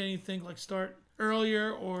change anything? Like start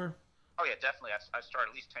earlier or? Oh yeah, definitely. I started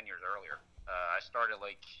at least 10 years earlier. I started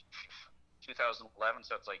like 2011,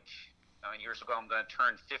 so it's like 9 years ago. I'm gonna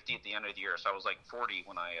turn 50 at the end of the year, so I was like 40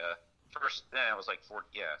 when I first. I was like 40,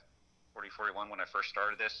 41 when I first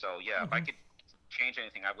started this. So yeah, if I could change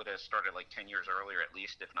anything, I would have started like 10 years earlier at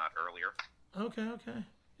least, if not earlier. Okay.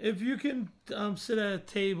 If you can sit at a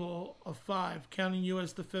table of 5, counting you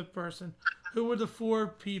as the 5th person, who are the 4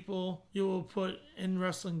 people you will put in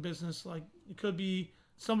wrestling business? Like it could be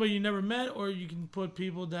somebody you never met, or you can put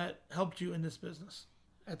people that helped you in this business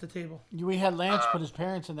at the table. We had Lance put his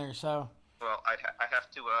parents in there, so. Well, I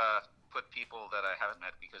have to put people that I haven't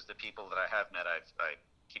met, because the people that I have met, I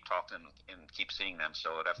keep talking and keep seeing them.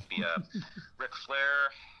 So it'd have to be Ric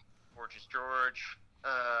Flair, Gorgeous George,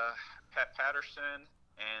 Pat Patterson,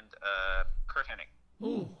 and Kurt Hennig.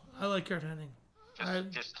 Ooh, I like Kurt Hennig.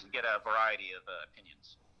 Just to get a variety of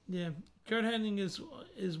opinions. Yeah, Kurt Hennig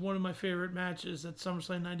is one of my favorite matches at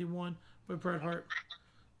SummerSlam '91 with Bret Hart.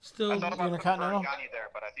 Still, I thought about Intercontinental? putting Yanni there,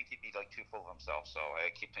 but I think he'd be like too full of himself, so I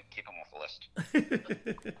keep him off the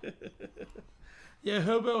list. yeah,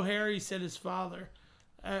 Hobo Harry said his father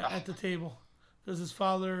at the table because his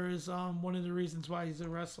father is one of the reasons why he's a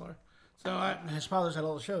wrestler. So His father's at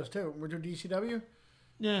all the shows, too. We're doing DCW.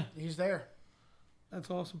 yeah, He's there. that's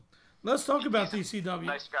awesome. Let's talk about DCW.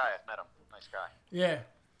 Nice guy. I've met him. Nice guy. Yeah.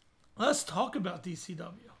 Let's talk about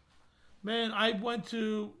DCW. Man, I went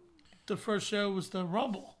to the first show was the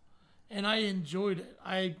Rumble, and I enjoyed it.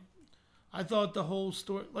 I thought the whole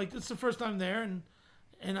story, like it's the first time there,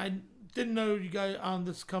 and I didn't know you guys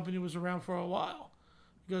this company was around for a while.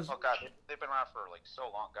 Because Oh God, they've been around for like so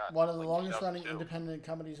long. God, One of the like longest running 2002. independent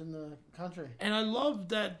companies in the country. and I love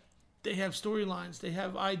that they have storylines, they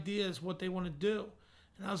have ideas what they want to do,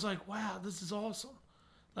 and I was like, wow, this is awesome.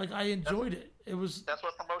 Like I enjoyed it. It was That's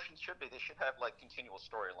what promotions should be. They should have like continual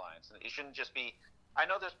storylines, and it shouldn't just be. I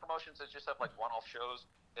know there's promotions that just have like one-off shows.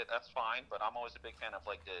 That's fine, but I'm always a big fan of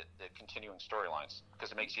like the continuing storylines,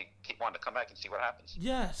 because it makes you keep wanting to come back and see what happens.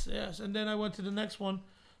 yes. And then I went to the next one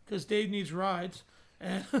because Dave needs rides,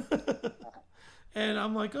 and and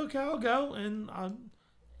I'm like, okay, I'll go.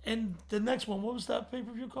 And the next one, what was that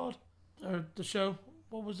pay-per-view called, or the show?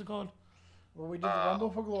 What was it called? Well, we did the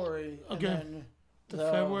Rumble for Glory. okay. And then The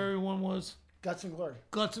February one was Guts and Glory.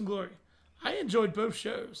 Guts and Glory. I enjoyed both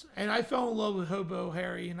shows, and I fell in love with Hobo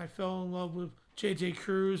Harry, and I fell in love with JJ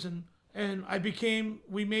Cruz, and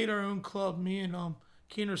we made our own club. Me and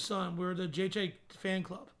Keener's son, we're the JJ fan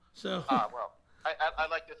club. So Well, I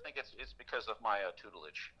like to think it's because of my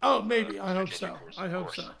tutelage. oh, maybe I hope JJ so. Cruz, I of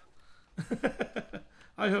hope course. so.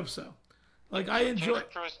 I hope so. Like I enjoy.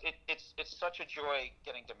 JJ Cruz, it's such a joy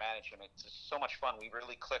getting to manage him. It's so much fun. We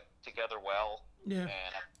really click together well. Yeah.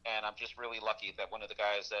 And I'm just really lucky that one of the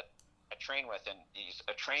guys that I train with, and he's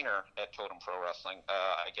a trainer at Totem Pro Wrestling,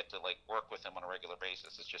 I get to like work with him on a regular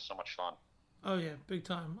basis. It's just so much fun. Oh yeah, big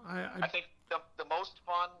time. I think the most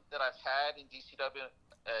fun that I've had in DCW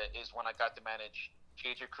is when I got to manage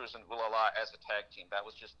JJ Cruz and Ulala as a tag team. That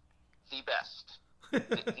was just the best.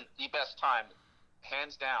 the best time,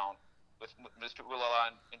 hands down, with Mr.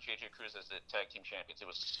 Ulala and JJ Cruz as the tag team champions. It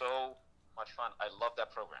was so much fun. I love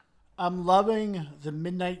that program. I'm loving the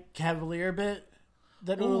Midnight Cavalier bit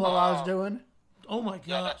that Ulala's doing. Oh my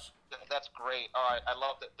gosh. That's great. Oh, I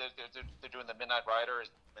love that they're doing the Midnight Rider.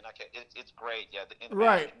 It's great. Yeah,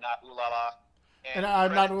 Right. Not Ulala. And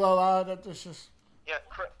I'm not Ulala. That's just. Yeah,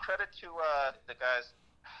 credit to the guys.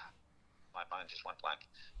 My mind just went blank.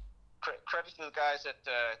 Credit to the guys that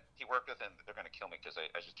he worked with, and they're going to kill me because I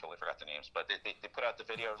just totally forgot the names. But they put out the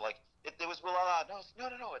video like it was Ulala. No,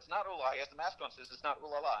 it's not Ulala. He has the mask on, says it's not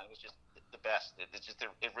Ulala. It was just the best. It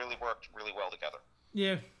really worked really well together.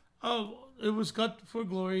 Yeah. Oh, it was Gut for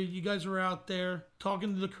Glory. You guys were out there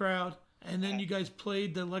talking to the crowd, and then you guys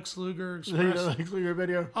played the Lex Luger Express. The Lex Luger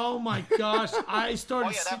video. Oh my gosh! I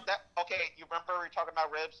started. Oh yeah, okay. You remember we were talking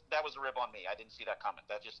about ribs? That was a rib on me. I didn't see that comment.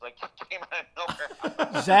 That just like came out of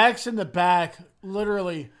nowhere. Zach's in the back,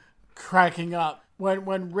 literally cracking up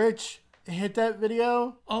when Rich hit that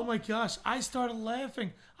video. Oh my gosh! I started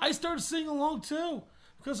laughing. I started singing along too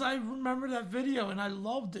because I remember that video and I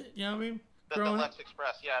loved it. You know what I mean? The Lex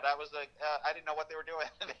Express, yeah, that was like I didn't know what they were doing.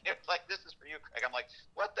 They were like, "This is for you, Craig." I'm like,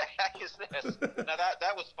 "What the heck is this?" Now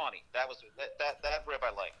that was funny. That rib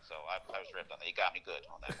I liked, so I was ribbed on that. You got me good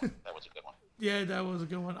on that one. That was a good one. Yeah, that was a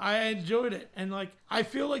good one. I enjoyed it, and like I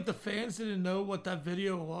feel like the fans didn't know what that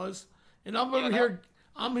video was, and I'm over here.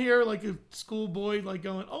 I'm here like a schoolboy, like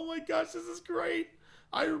going, "Oh my gosh, this is great!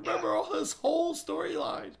 I remember all this whole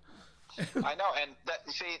storyline." I know, and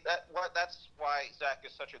that's why Zach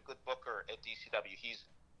is such a good booker at DCW. He's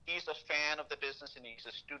a fan of the business and he's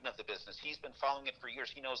a student of the business. He's been following it for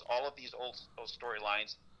years. He knows all of these old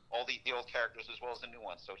storylines, all the old characters as well as the new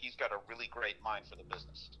ones. So he's got a really great mind for the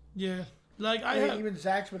business. Yeah, like even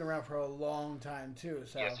Zach's been around for a long time too.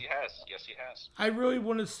 So yes, he has. I really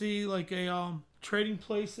want to see like a trading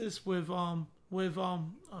places with Hobo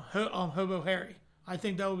Harry. I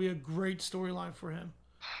think that would be a great storyline for him.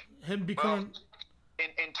 Him becoming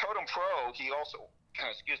in Totem Pro, he also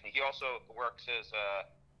works as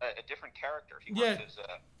a different character. He works as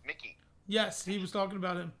Mickey. Yes, he was talking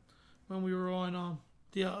about him when we were on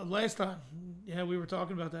the last time. Yeah, we were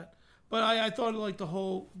talking about that. But I thought like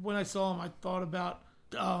when I saw him, I thought about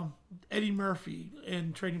Eddie Murphy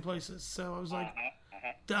in Trading Places. So I was like,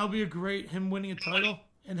 that would be him winning a title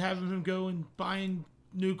and having him go and buying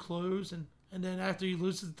new clothes, and then after he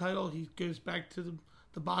loses the title, he goes back to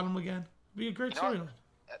the bottom again. It'd be a great storyline.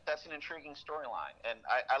 That's an intriguing storyline, and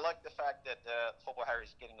I like the fact that Hobo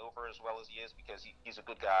Harry's getting over as well as he is because he's a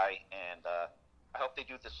good guy, and I hope they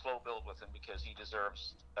do the slow build with him because he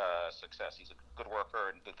deserves success. He's a good worker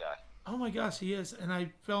and a good guy. Oh my gosh, he is, and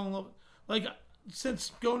I fell in love. Like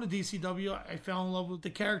since going to DCW, I fell in love with the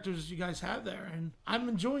characters you guys have there, and I'm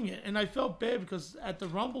enjoying it. And I felt bad because at the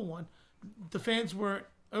Rumble one, the fans weren't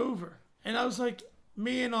over, and I was like,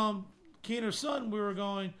 me and Keener's son, we were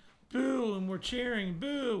going boo, and we're cheering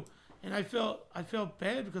boo, and I felt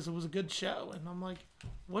bad because it was a good show, and I'm like,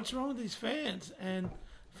 what's wrong with these fans? And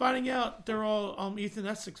finding out they're all Ethan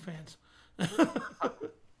Essex fans.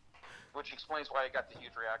 Which explains why he got the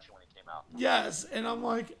huge reaction when he came out. Yes, and I'm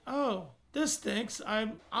like, oh, this stinks.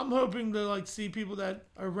 I'm hoping to like see people that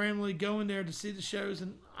are randomly going there to see the shows,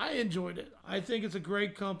 and I enjoyed it. I think it's a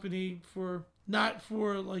great company not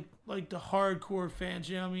for like the hardcore fans.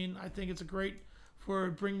 You know what I mean? I think it's a great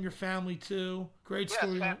for bringing your family to. Great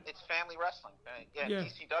story. It's family wrestling.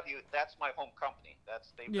 DCW, that's my home company.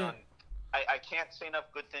 They've done. I can't say enough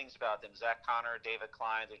good things about them. Zach Connor, David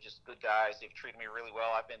Klein, they're just good guys. They've treated me really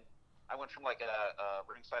well. I went from like a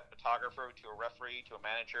ringside photographer to a referee to a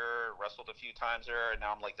manager, wrestled a few times there, and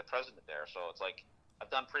now I'm like the president there. So it's like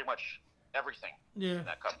I've done pretty much everything in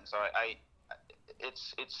that company. So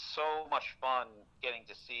it's so much fun getting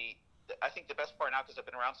to see. I think the best part now, because I've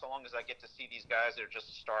been around so long, is I get to see these guys that are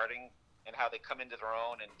just starting and how they come into their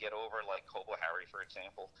own and get over, like Hobo Harry, for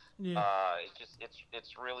example. Yeah.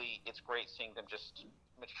 It's great seeing them just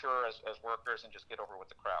mature as workers and just get over with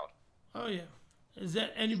the crowd. Oh yeah. Is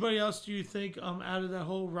that anybody else do you think out of that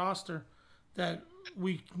whole roster that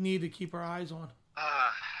we need to keep our eyes on?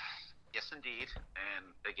 Yes, indeed. And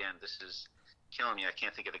again, this is killing me. I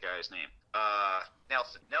can't think of the guy's name.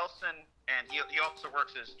 Nelson, and he also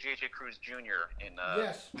works as JJ Cruz Jr. in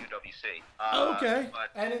UWC. Okay.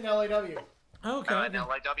 And in LAW. Okay. And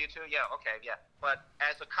LIW too, yeah, okay, yeah. But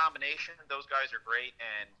as a combination, those guys are great.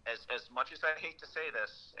 And as much as I hate to say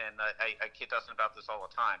this, and I kid Dustin about this all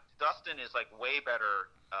the time, Dustin is like way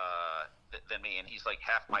better than me, and he's like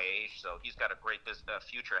half my age, so he's got a great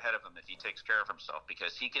future ahead of him if he takes care of himself.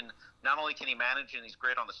 Because he can not only can he manage and he's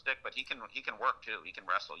great on the stick, but he can work too. He can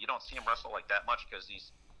wrestle. You don't see him wrestle like that much because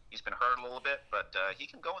he's been hurt a little bit, but he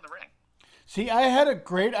can go in the ring. See, I had a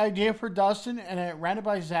great idea for Dustin, and I ran it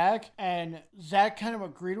by Zach, and Zach kind of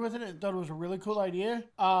agreed with it and thought it was a really cool idea.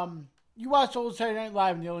 You watched Old Saturday Night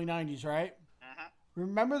Live in the early 90s, right? Mm-hmm.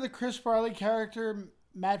 Remember the Chris Farley character,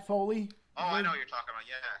 Matt Foley? Oh, I know what you're talking about,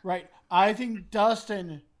 yeah. Right. I think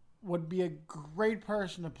Dustin would be a great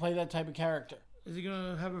person to play that type of character. Is he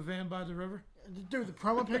going to have a van by the river? Dude, the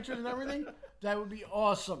promo pictures and everything, that would be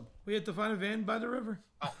awesome. We have to find a van by the river.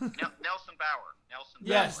 Oh, Nelson Bauer.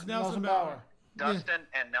 Yes, Nelson Bauer. Dustin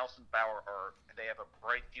and Nelson Bauer they have a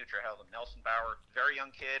bright future ahead of them. Nelson Bauer, very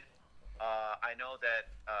young kid. I know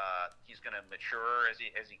that he's going to mature if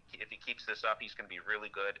he keeps this up. He's going to be really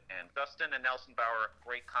good. And Dustin and Nelson Bauer,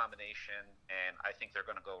 great combination, and I think they're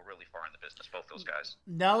going to go really far in the business. Both those guys.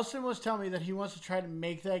 Nelson was telling me that he wants to try to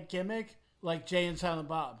make that gimmick like Jay and Silent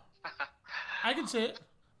Bob. I can see it.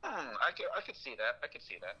 I could see that. I could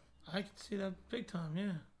see that big time.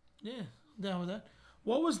 Yeah, down with that.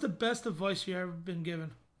 What was the best advice you ever been given?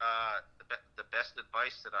 The best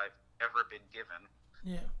advice that I've ever been given.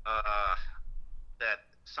 Yeah. That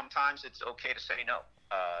sometimes it's okay to say no,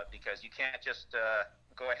 because you can't just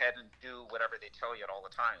go ahead and do whatever they tell you at all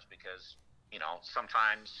the times, because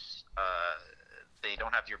sometimes they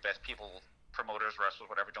don't have your best people, promoters, wrestlers,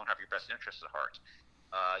 whatever, don't have your best interests at heart.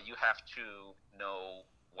 You have to know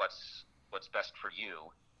what's best for you.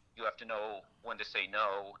 You have to know when to say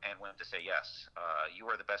no and when to say yes. You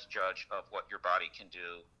are the best judge of what your body can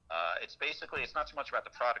do. It's not so much about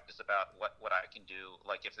the product, it's about what I can do.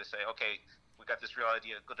 Like if they say, okay, we got this good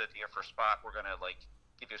idea for a spot, we're going to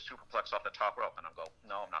give you a superplex off the top rope. And I'll go,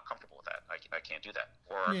 no, I'm not comfortable with that. I can't do that.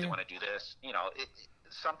 Or if they want to do this,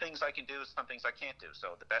 some things I can do, some things I can't do.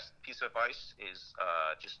 So the best piece of advice is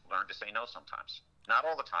just learn to say no sometimes. Not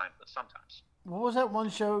all the time, but sometimes. What was that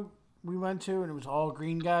one show we went to and it was all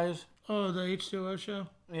green guys? Oh, the H2O show?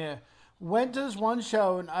 Yeah. Went to this one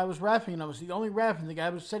show and I was rapping and I was the only rapping. The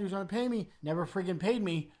guy said he was going to pay me, never freaking paid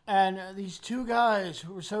me. And these two guys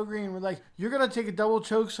who were so green were like, you're going to take a double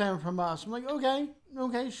choke slam from us. I'm like, okay,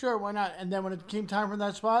 sure, why not? And then when it came time for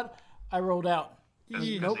that spot, I rolled out. Because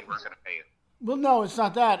they weren't going to pay you. Well, no, it's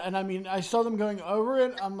not that. And I mean, I saw them going over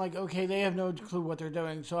it. I'm like, okay, they have no clue what they're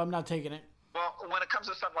doing, so I'm not taking it. Well, when it comes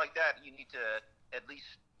to something like that, you need to at least,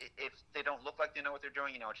 if they don't look like they know what they're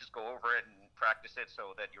doing, just go over it and practice it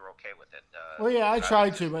so that you're okay with it. Well, yeah, I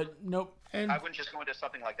tried to, but nope. And I wouldn't just go into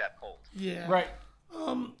something like that cold. Yeah. Right.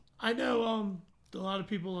 I know a lot of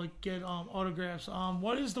people get autographs.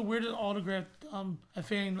 What is the weirdest autograph a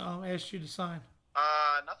fan asked you to sign?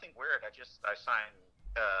 Nothing weird. I sign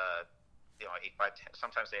 8x10.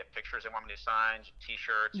 Sometimes they have pictures they want me to sign,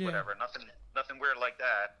 T-shirts, whatever. Nothing weird like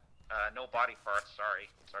that. No body parts. Sorry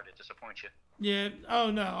to disappoint you. Yeah.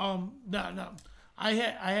 Oh no. No. I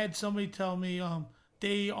had somebody tell me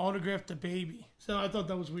they autographed a baby, so I thought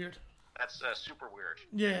that was weird. That's super weird.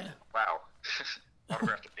 Yeah. Wow.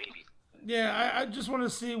 Autographed a baby. Yeah, I just want to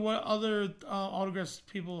see what other autographs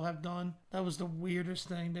people have done. That was the weirdest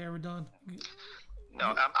thing they ever done.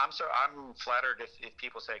 No, I'm flattered if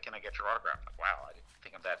people say, "Can I get your autograph?" Like, wow, I didn't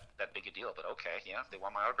think of that big a deal, but okay, yeah, if they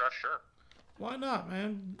want my autograph, sure. Why not,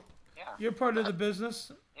 man? Yeah. You're part of the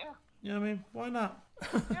business. Yeah. You know what I mean? Why not?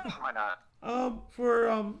 Yeah, why not?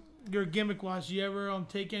 For your gimmick wise, you ever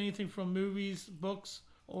take anything from movies, books,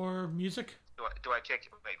 or music? Do I take?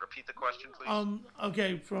 Wait, repeat the question, please.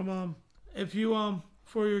 Okay, from if you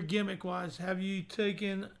for your gimmick wise, have you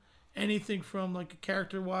taken anything from like a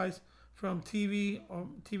character wise from TV or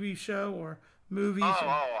TV show or movies?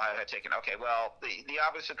 I had taken. Okay, well, the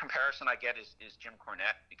obvious comparison I get is Jim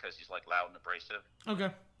Cornette because he's like loud and abrasive. Okay.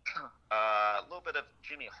 A little bit of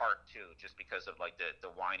Jimmy Hart too, just because of like the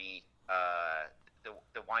whiny,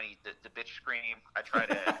 the whiny, the bitch scream. I try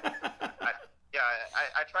to,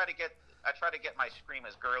 I try to get my scream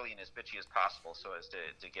as girly and as bitchy as possible, so as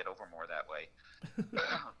to get over more that way.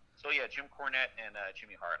 So yeah, Jim Cornette and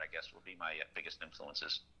Jimmy Hart, I guess, will be my biggest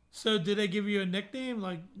influences. So did they give you a nickname?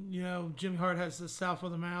 Like, Jimmy Hart has the South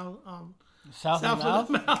of the Mouth. South of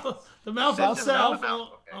the Mouth? The Mouth South of the South.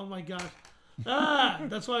 Okay. Oh my God.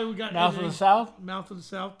 That's why we got Mouth of the South? Mouth of the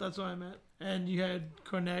South, that's what I meant. And you had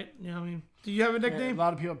Cornette, you know what I mean? Do you have a nickname? Yeah, a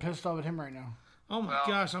lot of people are pissed off at him right now. Oh my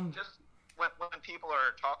gosh, I'm just when people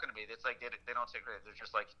are talking to me, it's like they don't take credit. They're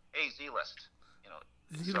just like, "Hey, Z-List,"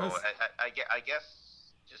 So I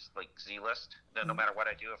guess just like Z-list. No matter what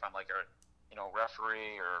I do, if I'm like a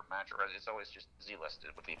referee or manager, it's always just Z-list.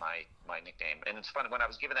 It would be my nickname. And it's funny, when I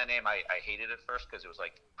was given that name, I hated it first because it was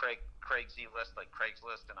like Craig Z-list, like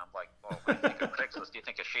Craigslist, and I'm like, well, when you think of Craigslist, do you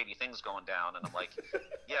think of shady things going down? And I'm like,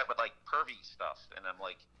 yeah, but like pervy stuff. And I'm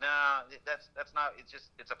like, nah, that's not.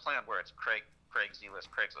 It's a play on words. Craig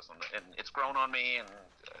Z-list, Craigslist, and it's grown on me, and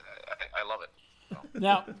I love it. So.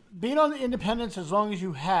 Now, being on the Independents as long as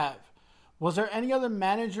you have, was there any other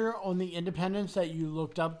manager on the Independents that you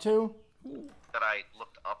looked up to? That I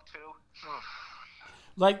looked up to?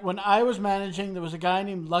 Like when I was managing, there was a guy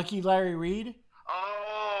named Lucky Larry Reed.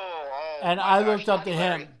 Oh, and I looked up to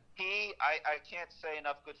him. I can't say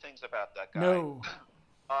enough good things about that guy. No.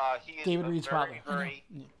 He is David Reed's father.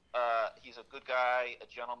 He's a good guy, a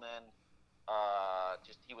gentleman.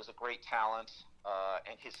 He was a great talent.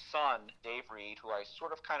 And his son, Dave Reed, who I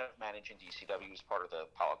sort of kind of manage in DCW, who's part of the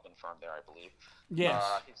Pollockman firm there, I believe. Yes.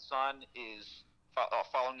 His son is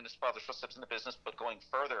following in his father's footsteps in the business, but going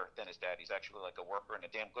further than his dad. He's actually like a worker and a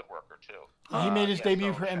damn good worker too. He made his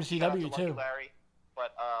debut for MCW too. Larry.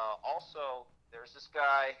 But also, there's this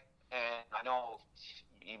guy, and I know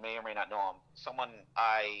you may or may not know him. Someone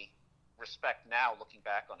I respect now, looking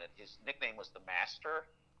back on it. His nickname was the Master.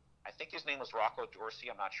 I think his name was Rocco Dorsey.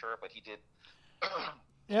 I'm not sure, but he did.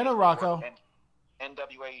 Yeah, no, Rocco.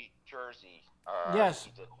 NWA Jersey. Yes.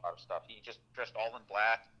 He did a lot of stuff. He just dressed all in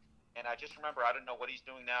black. And I just remember, I don't know what he's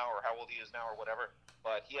doing now or how old he is now or whatever,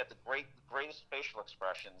 but he had the greatest facial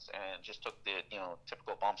expressions and just took the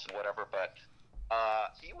typical bumps and whatever. But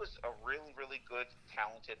he was a really, really good,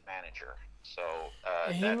 talented manager. So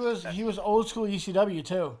he was old school ECW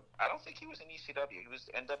too. I don't think he was in ECW. He was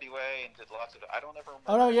NWA and did lots of. I don't ever remember.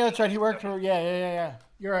 Oh no, yeah, that's right. He worked for yeah.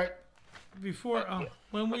 You're right. Before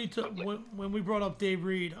when we brought up Dave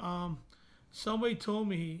Reed, somebody told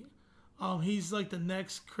me he's like the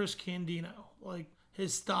next Chris Candido, like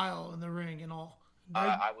his style in the ring and all.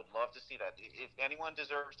 I would love to see that. If anyone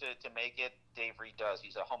deserves to make it, Dave Reed does.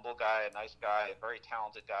 He's a humble guy, a nice guy, a very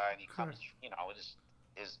talented guy, and he comes,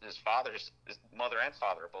 his father, his mother and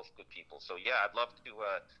father are both good people. So yeah, I'd love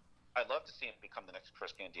to see him become the next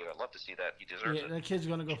Chris Candido. I'd love to see that. He deserves it. Yeah, that kid's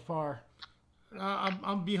gonna go far.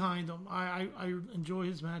 I'm behind him. I enjoy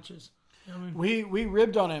his matches. I mean, we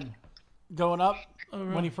ribbed on him going up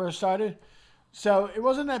when he first started. So it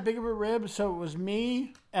wasn't that big of a rib. So it was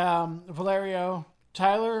me, Valerio,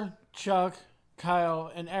 Tyler, Chuck, Kyle,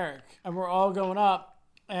 and Eric. And we're all going up.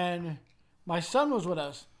 And my son was with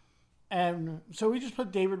us. And so we just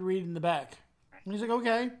put David Reed in the back. And he's like,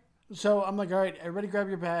 okay. So I'm like, all right, everybody grab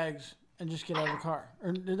your bags and just get out of the car.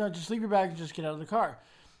 Or no, just leave your bags and just get out of the car.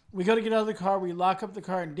 We go to get out of the car. We lock up the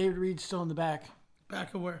car, and David Reed's still in the back.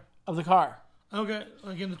 Back of where? Of the car. Okay,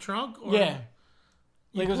 like in the trunk? Or yeah.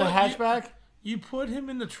 Like it was a hatchback. You put him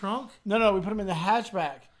in the trunk? No, we put him in the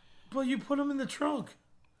hatchback. But you put him in the trunk.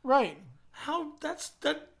 Right. How?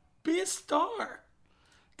 Be a star.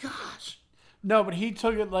 Gosh. No, but he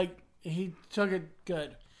took it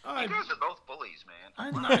good. You guys are both bullies, man.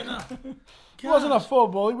 I know. He wasn't a full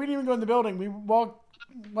bully. We didn't even go in the building. We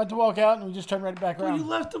went to walk out, and we just turned right back around. You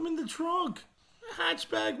left him in the trunk.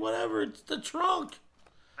 Hatchback, whatever. It's the trunk.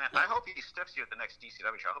 I hope he stiffs you at the next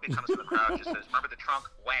DCW show. I hope he comes to the crowd and just says, remember the trunk?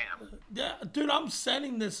 Wham. Yeah, dude, I'm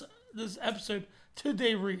sending this episode to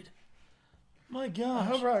Dave Reed. My gosh. I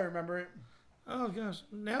hope I remember it. Oh, gosh.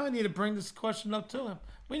 Now I need to bring this question up to him.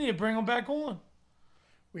 We need to bring him back on.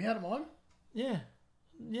 We had him on? Yeah.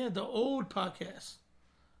 Yeah, the old podcast.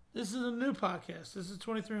 This is a new podcast. This is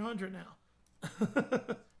 2300 now.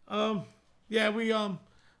 Yeah, we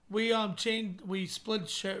split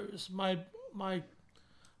shows. My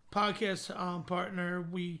podcast partner,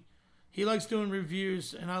 he likes doing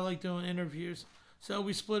reviews and I like doing interviews. So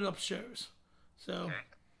we split up shows. So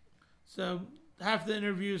half the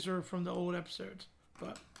interviews are from the old episodes.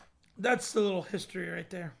 But that's the little history right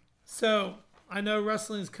there. So I know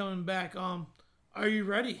wrestling's coming back. Are you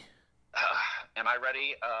ready? Am I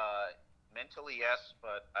ready? Mentally, yes,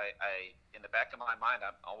 but I in the back of my mind,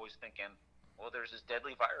 I'm always thinking, well, there's this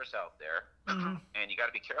deadly virus out there, and you got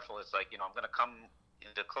to be careful. It's like, I'm going to come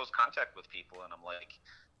into close contact with people, and I'm like,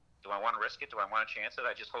 do I want to risk it? Do I want to chance it?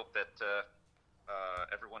 I just hope that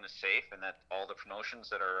everyone is safe and that all the promotions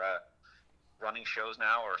that are running shows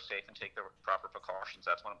now are safe and take the proper precautions.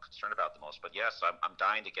 That's what I'm concerned about the most. But yes, I'm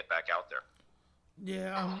dying to get back out there.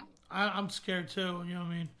 Yeah, I'm scared too. You know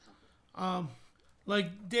what I mean?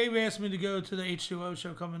 Like Dave asked me to go to the H2O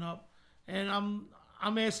show coming up, and I'm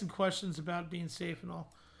asking questions about being safe and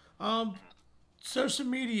all. Social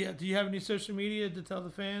media. Do you have any social media to tell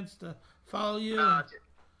the fans to follow you?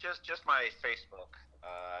 Just my Facebook.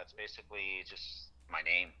 It's basically just my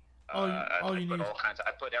name. All you put need. all kinds.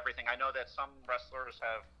 I put everything. I know that some wrestlers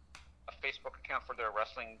have a Facebook account for their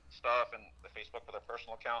wrestling stuff and the Facebook for their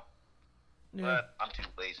personal account, Yeah. but I'm too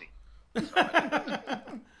lazy.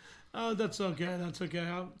 Oh, that's okay. That's okay.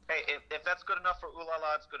 Hey, if that's good enough for Ooh La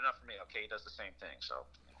La, it's good enough for me. Okay, he does the same thing. So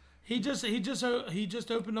He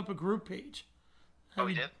just opened up a group page. Oh,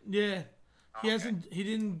 he did? Yeah. He okay. hasn't. He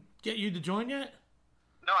didn't get you to join yet.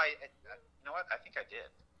 no, you know what? I think I did.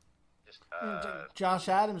 Just Josh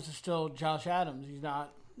Adams is still Josh Adams. He's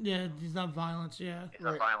not, Yeah, he's not violence. Yeah. it's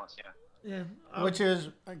not violence. Yeah. Yeah. which is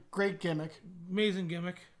a great gimmick. Amazing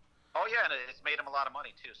gimmick. Oh yeah, and it's made him a lot of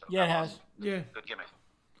money too. So Yeah, it that has. was Yeah. good gimmick.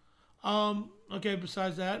 Okay.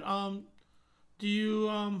 Besides that, do you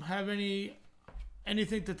have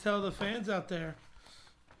anything to tell the fans out there?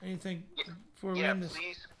 Anything before we Yeah, end this?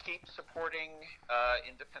 please keep supporting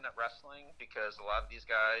independent wrestling because a lot of these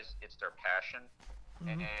guys, it's their passion,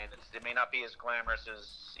 Mm-hmm. and it may not be as glamorous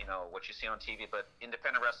as what you see on TV. But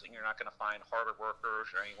independent wrestling, you're not going to find harder workers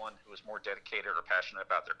or anyone who is more dedicated or passionate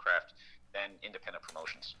about their craft than independent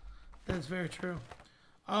promotions. That's very true.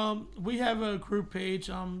 We have a group page.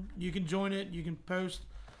 You can join it. You can post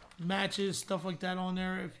matches, stuff like that on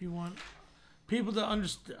there if you want people to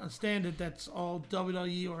understand it. That's all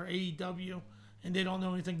WWE or AEW, and they don't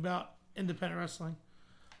know anything about independent wrestling.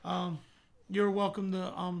 You're welcome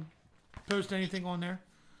to post anything on there.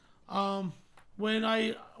 When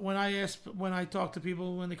I talk to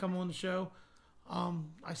people when they come on the show,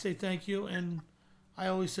 I say thank you, and I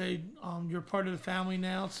always say you're part of the family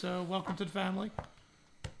now. So welcome to the family.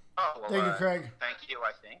 Oh, well, Thank you, Craig. Thank you.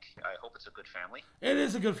 I think. I hope it's a good family. It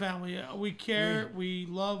is a good family. We care. We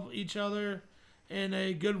love each other in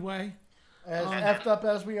a good way. As effed up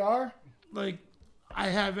as we are, Like, I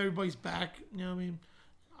have everybody's back. You know what I mean?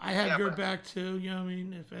 I have Yeah, your but- back too. You know what I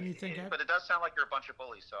mean? If anything happens. But it does sound like you're a bunch of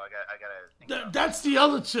bullies, so I gotta think about That's the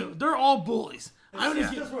other two. They're all bullies. I'm It's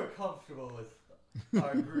gonna because we're comfortable with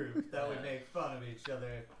our group that we make fun of each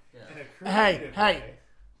other in a Hey, creative hey. way.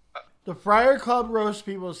 the Friar Club roast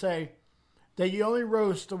people say that you only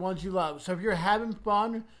roast the ones you love. So if you're having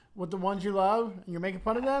fun with the ones you love and you're making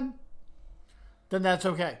fun of them, then that's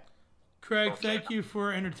okay. Craig, thank you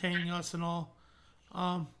for entertaining us and all.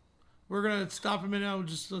 We're gonna stop a minute. I'll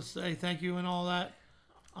just say thank you and all that.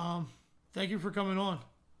 Thank you for coming on.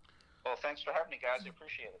 Well, thanks for having me, guys. I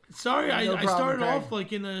appreciate it. Sorry, No I problem, started Craig. off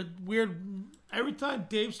like in a weird. Every time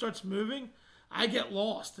Dave starts moving, I get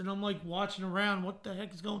lost and I'm like watching around. What the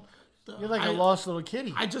heck is going? You're like a lost little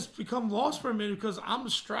kitty. I just become lost for a minute because I'm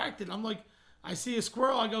distracted. I'm like, I see a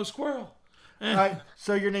squirrel, I go squirrel. And All right,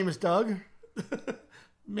 so your name is Doug?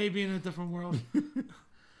 maybe in a different world.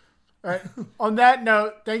 All right. On that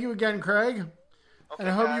note, thank you again, Craig. Okay, And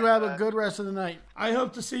I hope you guys, have a good rest of the night. I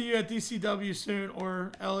hope to see you at DCW soon,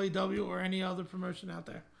 or LAW, or any other promotion out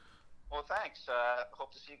there. Well, thanks.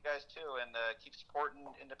 Hope to see you guys too, and keep supporting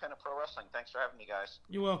independent pro wrestling. Thanks for having me, guys.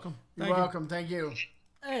 You're welcome. You're Thank you. welcome. Thank you.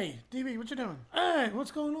 Hey, DB, what you doing? Hey,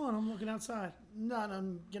 what's going on? I'm looking outside. None.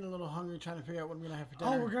 I'm getting a little hungry trying to figure out what I'm going to have for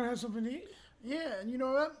dinner. Oh, we're gonna have something to eat. Yeah, and you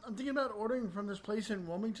know what? I'm thinking about ordering from this place in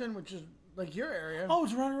Wilmington, which is like your area. Oh,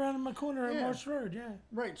 it's right around in my corner at Yeah. Marsh Road. Yeah.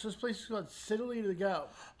 Right, so this place is called Siddeley to Go.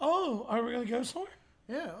 Oh, are we gonna go somewhere?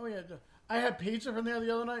 Yeah, oh yeah. I had pizza from there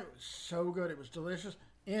the other night. It was so good. It was delicious.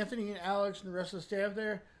 Anthony and Alex and the rest of the staff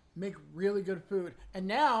there make really good food. And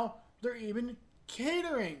now they're even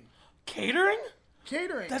catering. Catering?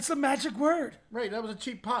 Catering. That's the magic word. Right, that was a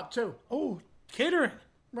cheap pop too. Oh, catering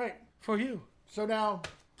Right. for you. So now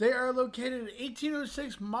they are located at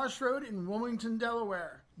 1806 Marsh Road in Wilmington,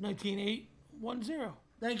 Delaware. 19810.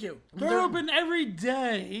 Thank you. They're open every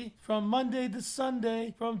day from Monday to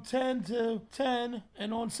Sunday from 10 to 10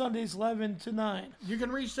 and on Sundays 11 to 9. You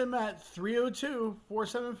can reach them at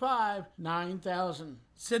 302-475-9000.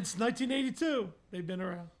 Since 1982, they've been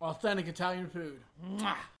around. Authentic Italian food.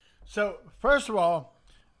 Mwah. So, first of all,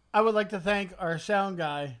 I would like to thank our sound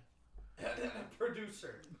guy,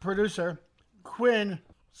 producer, Quinn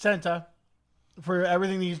Senta, for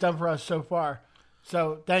everything he's done for us so far.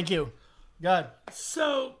 So, thank you. God.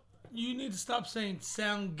 So, you need to stop saying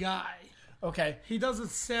sound guy. Okay. He doesn't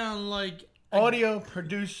sound like... Audio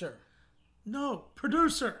producer. No,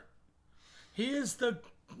 producer. He is the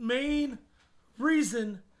main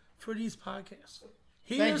reason for these podcasts.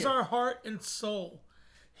 He Thank is you. our heart and soul.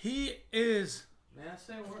 He is... May I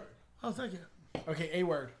say a word? Oh, thank you. Okay, a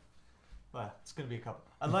word. Well, it's going to be a couple.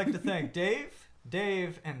 I'd like to thank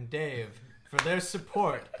Dave, and Dave for their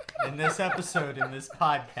support in this episode, in this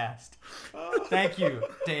podcast. Thank you,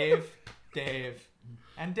 Dave,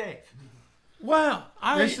 and Dave. Wow.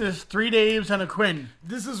 This is 3 Daves and a Quinn.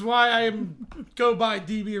 This is why I go by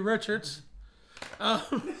DB Richards.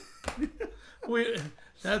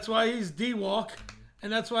 That's why he's D-Walk,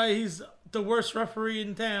 and that's why he's the worst referee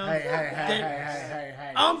in town.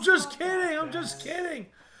 Hey. I'm just kidding.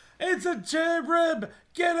 It's a jab rib.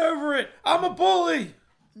 Get over it. I'm a bully.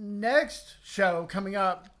 Next show coming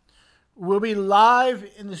up, we'll be live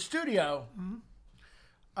in the studio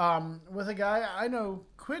with a guy I know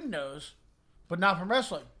Quinn knows, but not from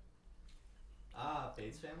wrestling.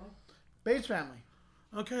 Bates family? Bates family.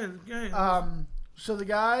 Okay. So the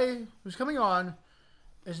guy who's coming on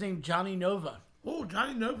is named Johnny Nova. Oh,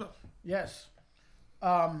 Johnny Nova. Yes.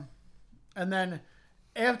 And then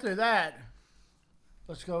after that,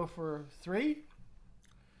 let's go for 3.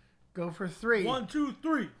 Go for 3. 1, 2,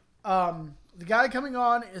 3. The guy coming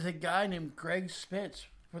on is a guy named Greg Spitz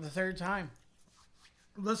for the 3rd time.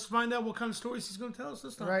 Let's find out what kind of stories he's going to tell us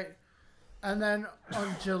this time. Right. And then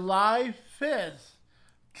on July 5th,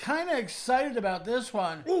 kind of excited about this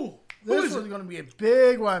one. Ooh, This one's going to be a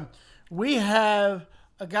big one. We have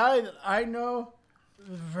a guy that I know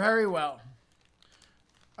very well.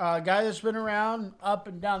 A guy that's been around up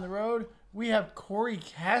and down the road. We have Corey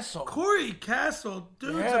Castle. Corey Castle.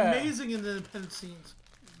 Dude's Yeah. amazing in the independent scenes.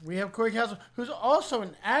 We have Corey Castle, who's also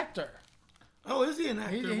an actor. Oh, is he an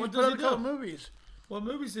actor? He's What put out does a he couple do? movies. What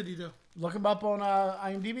movies did he do? Look him up on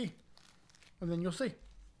IMDb, and then you'll see.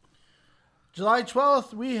 July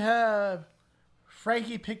 12th, we have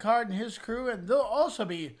Frankie Picard and his crew, and they'll also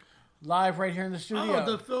be live right here in the studio.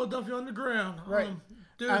 Oh, the Philadelphia Underground. Right.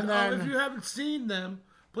 Dude, And then- if you haven't seen them,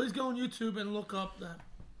 please go on YouTube and look up that.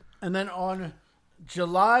 And then on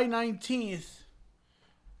July 19th,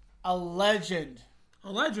 a legend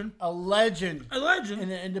A legend. in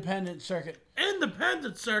the independent circuit.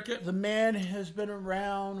 Independent circuit. The man has been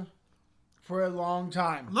around for a long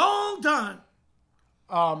time. Long time.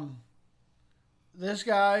 This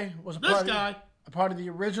guy was a part of the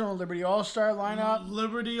original Liberty All-Star lineup.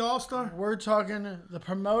 Liberty All-Star. We're talking the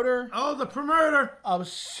promoter Oh, the promoter. of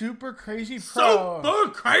Super Crazy Pro,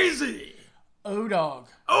 Super crazy. O-Dog.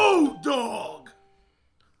 Oh, dog.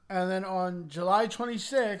 And then on July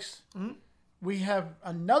 26th, we have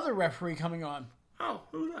another referee coming on, Oh,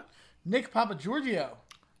 who's that? Nick Papagiorgio.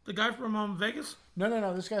 The guy from Vegas?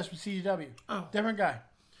 No, this guy's from CW. Oh. Different guy.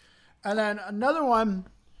 And then another one,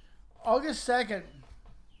 August 2nd.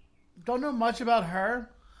 Don't know much about her.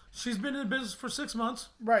 She's been in business for 6 months.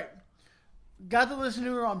 Right. Got to listen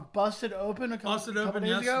to her on Busted Open a couple days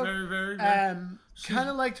yes. ago. Very, very, very. And kind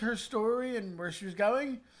of liked her story and where she was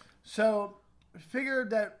going. So figured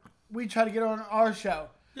that we try to get her on our show.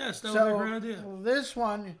 Yes, that would be a great idea. This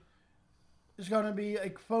one is going to be a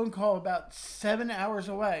phone call about 7 hours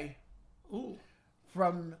away Ooh.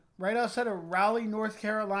 from right outside of Raleigh, North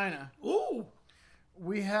Carolina. Ooh.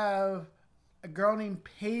 We have a girl named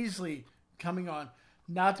Paisley coming on.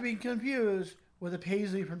 Not to be confused with a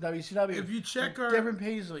Paisley from WCW. If you check our different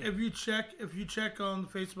Paisley. If you check on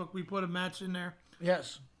Facebook, we put a match in there.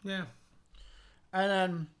 Yes. Yeah. And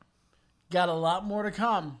then got a lot more to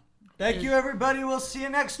come. Thank you, everybody. We'll see you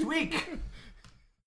next week.